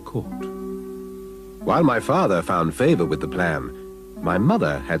members of your court. While my father found favor with the plan, my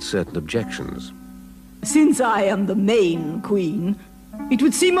mother had certain objections. Since I am the main queen, it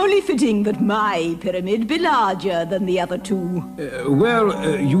would seem only fitting that my pyramid be larger than the other two.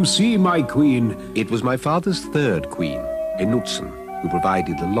 You see, my queen... It was my father's third queen, Enutzen, who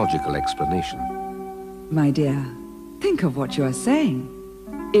provided the logical explanation. My dear, think of what you are saying.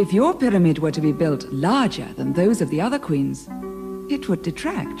 If your pyramid were to be built larger than those of the other queens, it would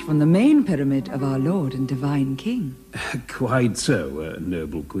detract from the main pyramid of our Lord and Divine King. Quite so,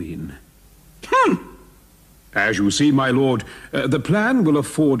 noble queen. As you see, my lord, the plan will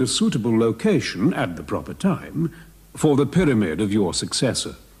afford a suitable location at the proper time for the pyramid of your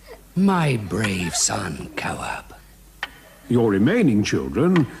successor. My brave son, Kawab. Your remaining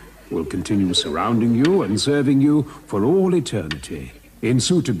children will continue surrounding you and serving you for all eternity in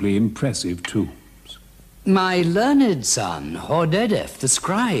suitably impressive tombs. My learned son, Hordedef, the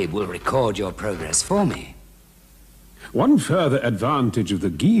scribe, will record your progress for me. One further advantage of the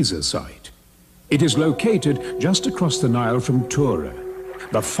Giza site. It is located just across the Nile from Tura,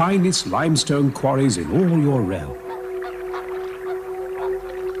 the finest limestone quarries in all your realm.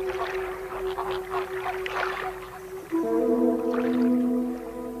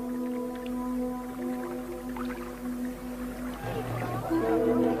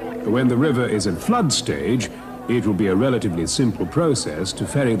 When the river is in flood stage, it will be a relatively simple process to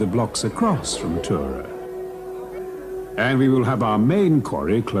ferry the blocks across from Tura. And we will have our main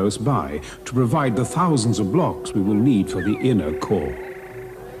quarry close by to provide the thousands of blocks we will need for the inner core.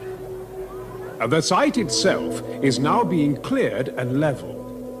 The site itself is now being cleared and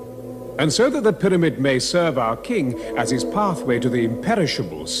leveled. And so that the pyramid may serve our king as his pathway to the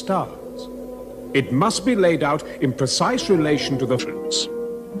imperishable stars, it must be laid out in precise relation to the fronts.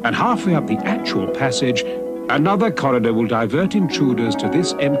 And halfway up the actual passage, another corridor will divert intruders to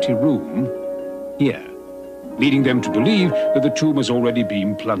this empty room here, leading them to believe that the tomb has already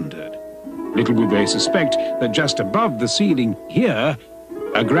been plundered. Little will they suspect that just above the ceiling here,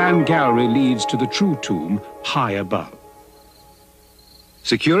 a grand gallery leads to the true tomb high above.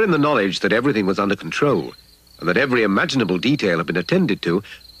 Secure in the knowledge that everything was under control, and that every imaginable detail had been attended to,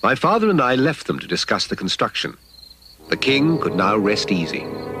 my father and I left them to discuss the construction. The king could now rest easy.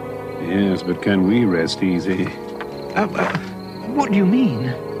 Yes, but can we rest easy? What do you mean?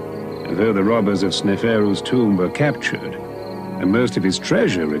 Though the robbers of Sneferu's tomb were captured, and most of his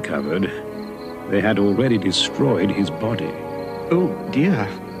treasure recovered, they had already destroyed his body. Oh, dear.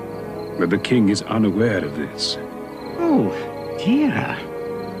 But the king is unaware of this. Oh, dear.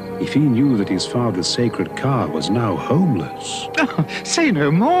 If he knew that his father's sacred car was now homeless... Oh, say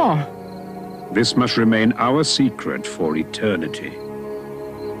no more. This must remain our secret for eternity.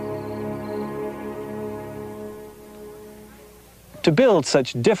 To build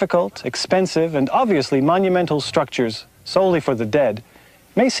such difficult, expensive, and obviously monumental structures solely for the dead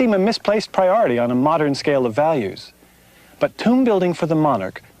may seem a misplaced priority on a modern scale of values. But tomb building for the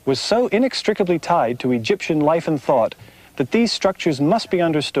monarch was so inextricably tied to Egyptian life and thought that these structures must be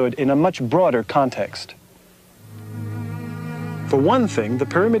understood in a much broader context. For one thing, the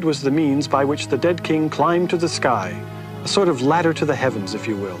pyramid was the means by which the dead king climbed to the sky, a sort of ladder to the heavens, if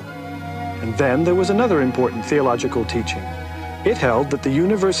you will. And then there was another important theological teaching. It held that the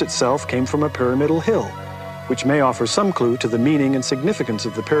universe itself came from a pyramidal hill, which may offer some clue to the meaning and significance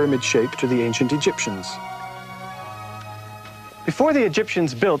of the pyramid shape to the ancient Egyptians. Before the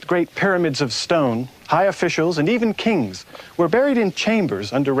Egyptians built great pyramids of stone, high officials and even kings were buried in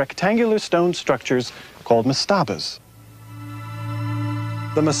chambers under rectangular stone structures called mastabas.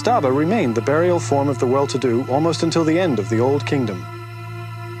 The mastaba remained the burial form of the well-to-do almost until the end of the Old Kingdom.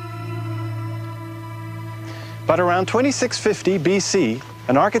 But around 2650 BC,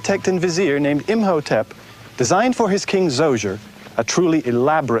 an architect and vizier named Imhotep designed for his king Zoser a truly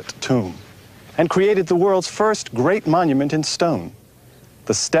elaborate tomb and created the world's first great monument in stone,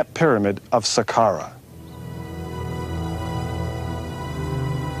 the Step Pyramid of Saqqara.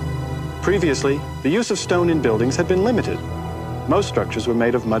 Previously, the use of stone in buildings had been limited. Most structures were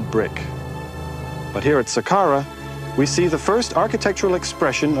made of mud brick. But here at Saqqara, we see the first architectural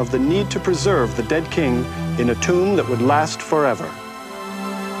expression of the need to preserve the dead king in a tomb that would last forever.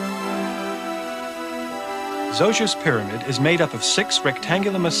 Zoser's pyramid is made up of 6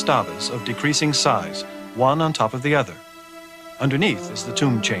 rectangular mastabas of decreasing size, one on top of the other. Underneath is the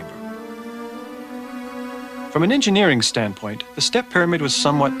tomb chamber. From an engineering standpoint, the step pyramid was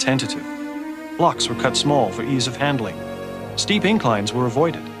somewhat tentative. Blocks were cut small for ease of handling. Steep inclines were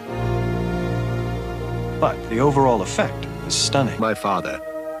avoided. But the overall effect is stunning. My father,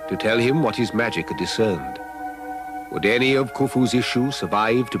 to tell him what his magic had discerned. Would any of Khufu's issue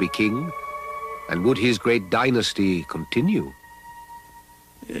survive to be king? And would his great dynasty continue?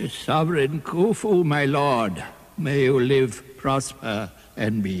 Sovereign Khufu, my lord, may you live, prosper,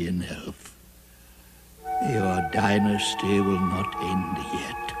 and be in health. Your dynasty will not end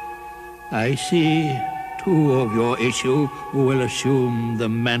yet. I see 2 of your issue who will assume the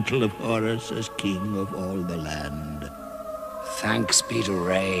mantle of Horus as king of all the land. Thanks be to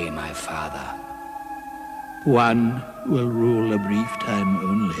Re, my father. One will rule a brief time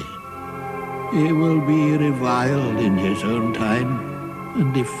only. He will be reviled in his own time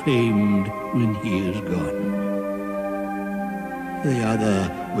and defamed when he is gone. The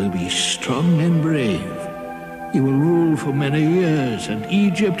other will be strong and brave. He will rule for many years, and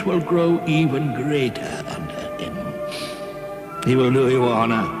Egypt will grow even greater under him. He will do you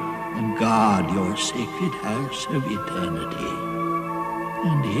honor and guard your sacred house of eternity.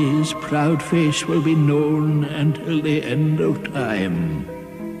 And his proud face will be known until the end of time.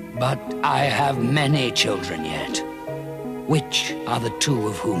 But I have many children yet. Which are the 2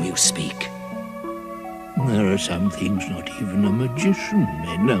 of whom you speak? There are some things not even a magician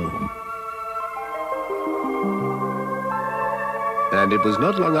may know. And it was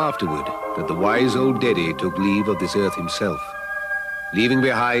not long afterward that the wise old Dedi took leave of this earth himself, leaving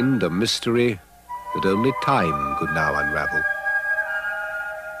behind a mystery that only time could now unravel.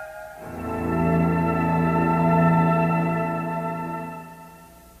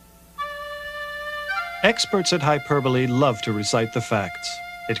 Experts at hyperbole love to recite the facts.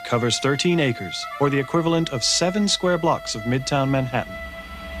 It covers 13 acres, or the equivalent of 7 square blocks of Midtown Manhattan.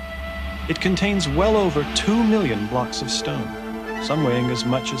 It contains well over 2 million blocks of stone, some weighing as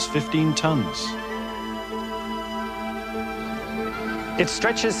much as 15 tons. It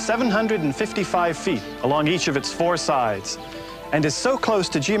stretches 755 feet along each of its 4 sides, and is so close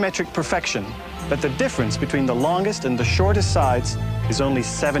to geometric perfection that the difference between the longest and the shortest sides is only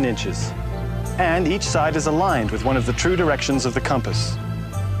 7 inches. And each side is aligned with one of the true directions of the compass.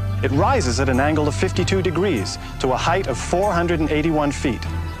 It rises at an angle of 52 degrees to a height of 481 feet,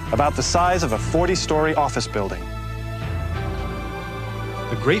 about the size of a 40-story office building.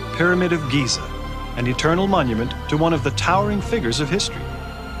 The Great Pyramid of Giza, an eternal monument to one of the towering figures of history.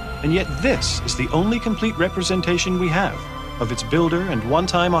 And yet this is the only complete representation we have of its builder and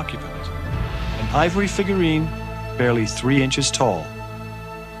one-time occupant, an ivory figurine barely 3 inches tall.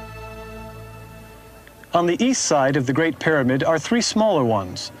 On the east side of the Great Pyramid are 3 smaller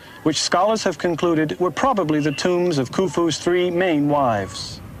ones, which scholars have concluded were probably the tombs of Khufu's 3 main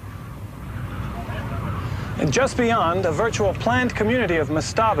wives. And just beyond, a virtual planned community of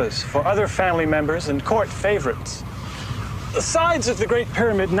mastabas for other family members and court favorites. The sides of the Great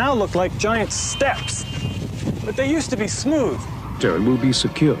Pyramid now look like giant steps, but they used to be smooth. So it will be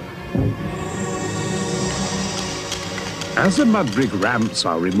secure. As the mud brick ramps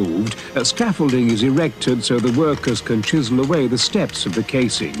are removed, scaffolding is erected so the workers can chisel away the steps of the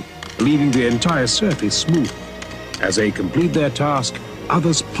casing, leaving the entire surface smooth. As they complete their task,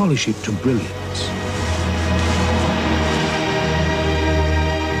 others polish it to brilliance.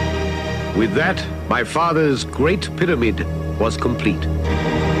 With that, my father's great pyramid was complete.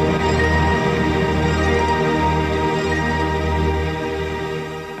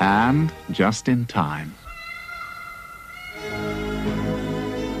 And just in time.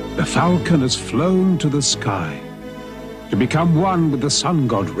 The falcon has flown to the sky to become one with the sun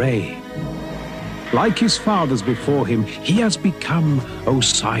god Re. Like his fathers before him, he has become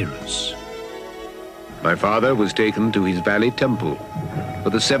Osiris. My father was taken to his valley temple for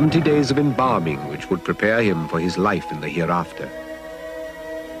the 70 days of embalming which would prepare him for his life in the hereafter.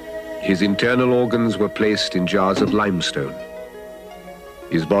 His internal organs were placed in jars of limestone.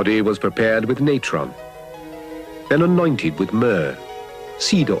 His body was prepared with natron, then anointed with myrrh,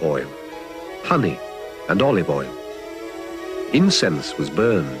 cedar oil, honey, and olive oil. Incense was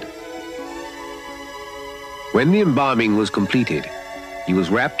burned. When the embalming was completed, he was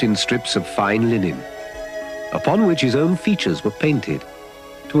wrapped in strips of fine linen, upon which his own features were painted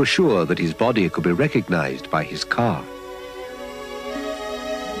to assure that his body could be recognized by his ka.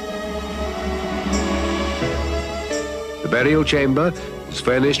 The burial chamber was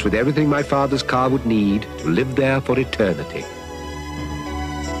furnished with everything my father's ka would need to live there for eternity.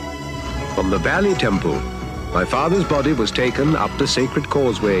 From the valley temple, my father's body was taken up the sacred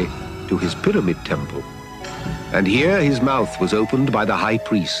causeway to his pyramid temple, and here his mouth was opened by the high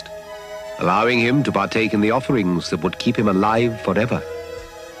priest, allowing him to partake in the offerings that would keep him alive forever.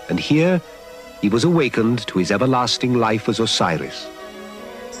 And here he was awakened to his everlasting life as Osiris.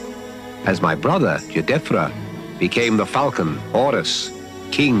 As my brother, Jedefra, became the falcon, Horus,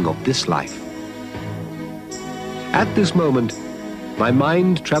 king of this life. At this moment, my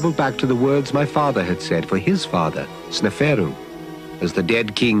mind traveled back to the words my father had said for his father, Sneferu, as the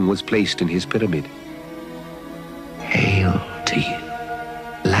dead king was placed in his pyramid. Hail to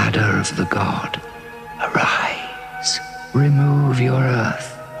you, ladder of the god. Arise, remove your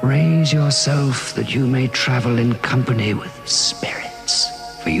earth, raise yourself that you may travel in company with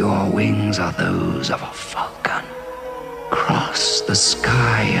spirits, for your wings are those of a falcon. Cross the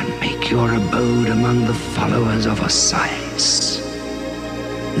sky and make your abode among the followers of Osiris,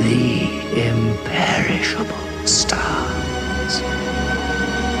 the imperishable stars.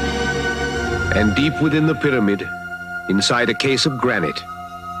 And deep within the pyramid, inside a case of granite,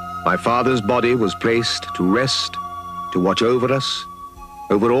 my father's body was placed to rest, to watch over us,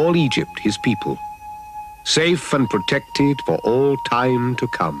 over all Egypt, his people, safe and protected for all time to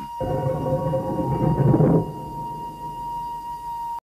come.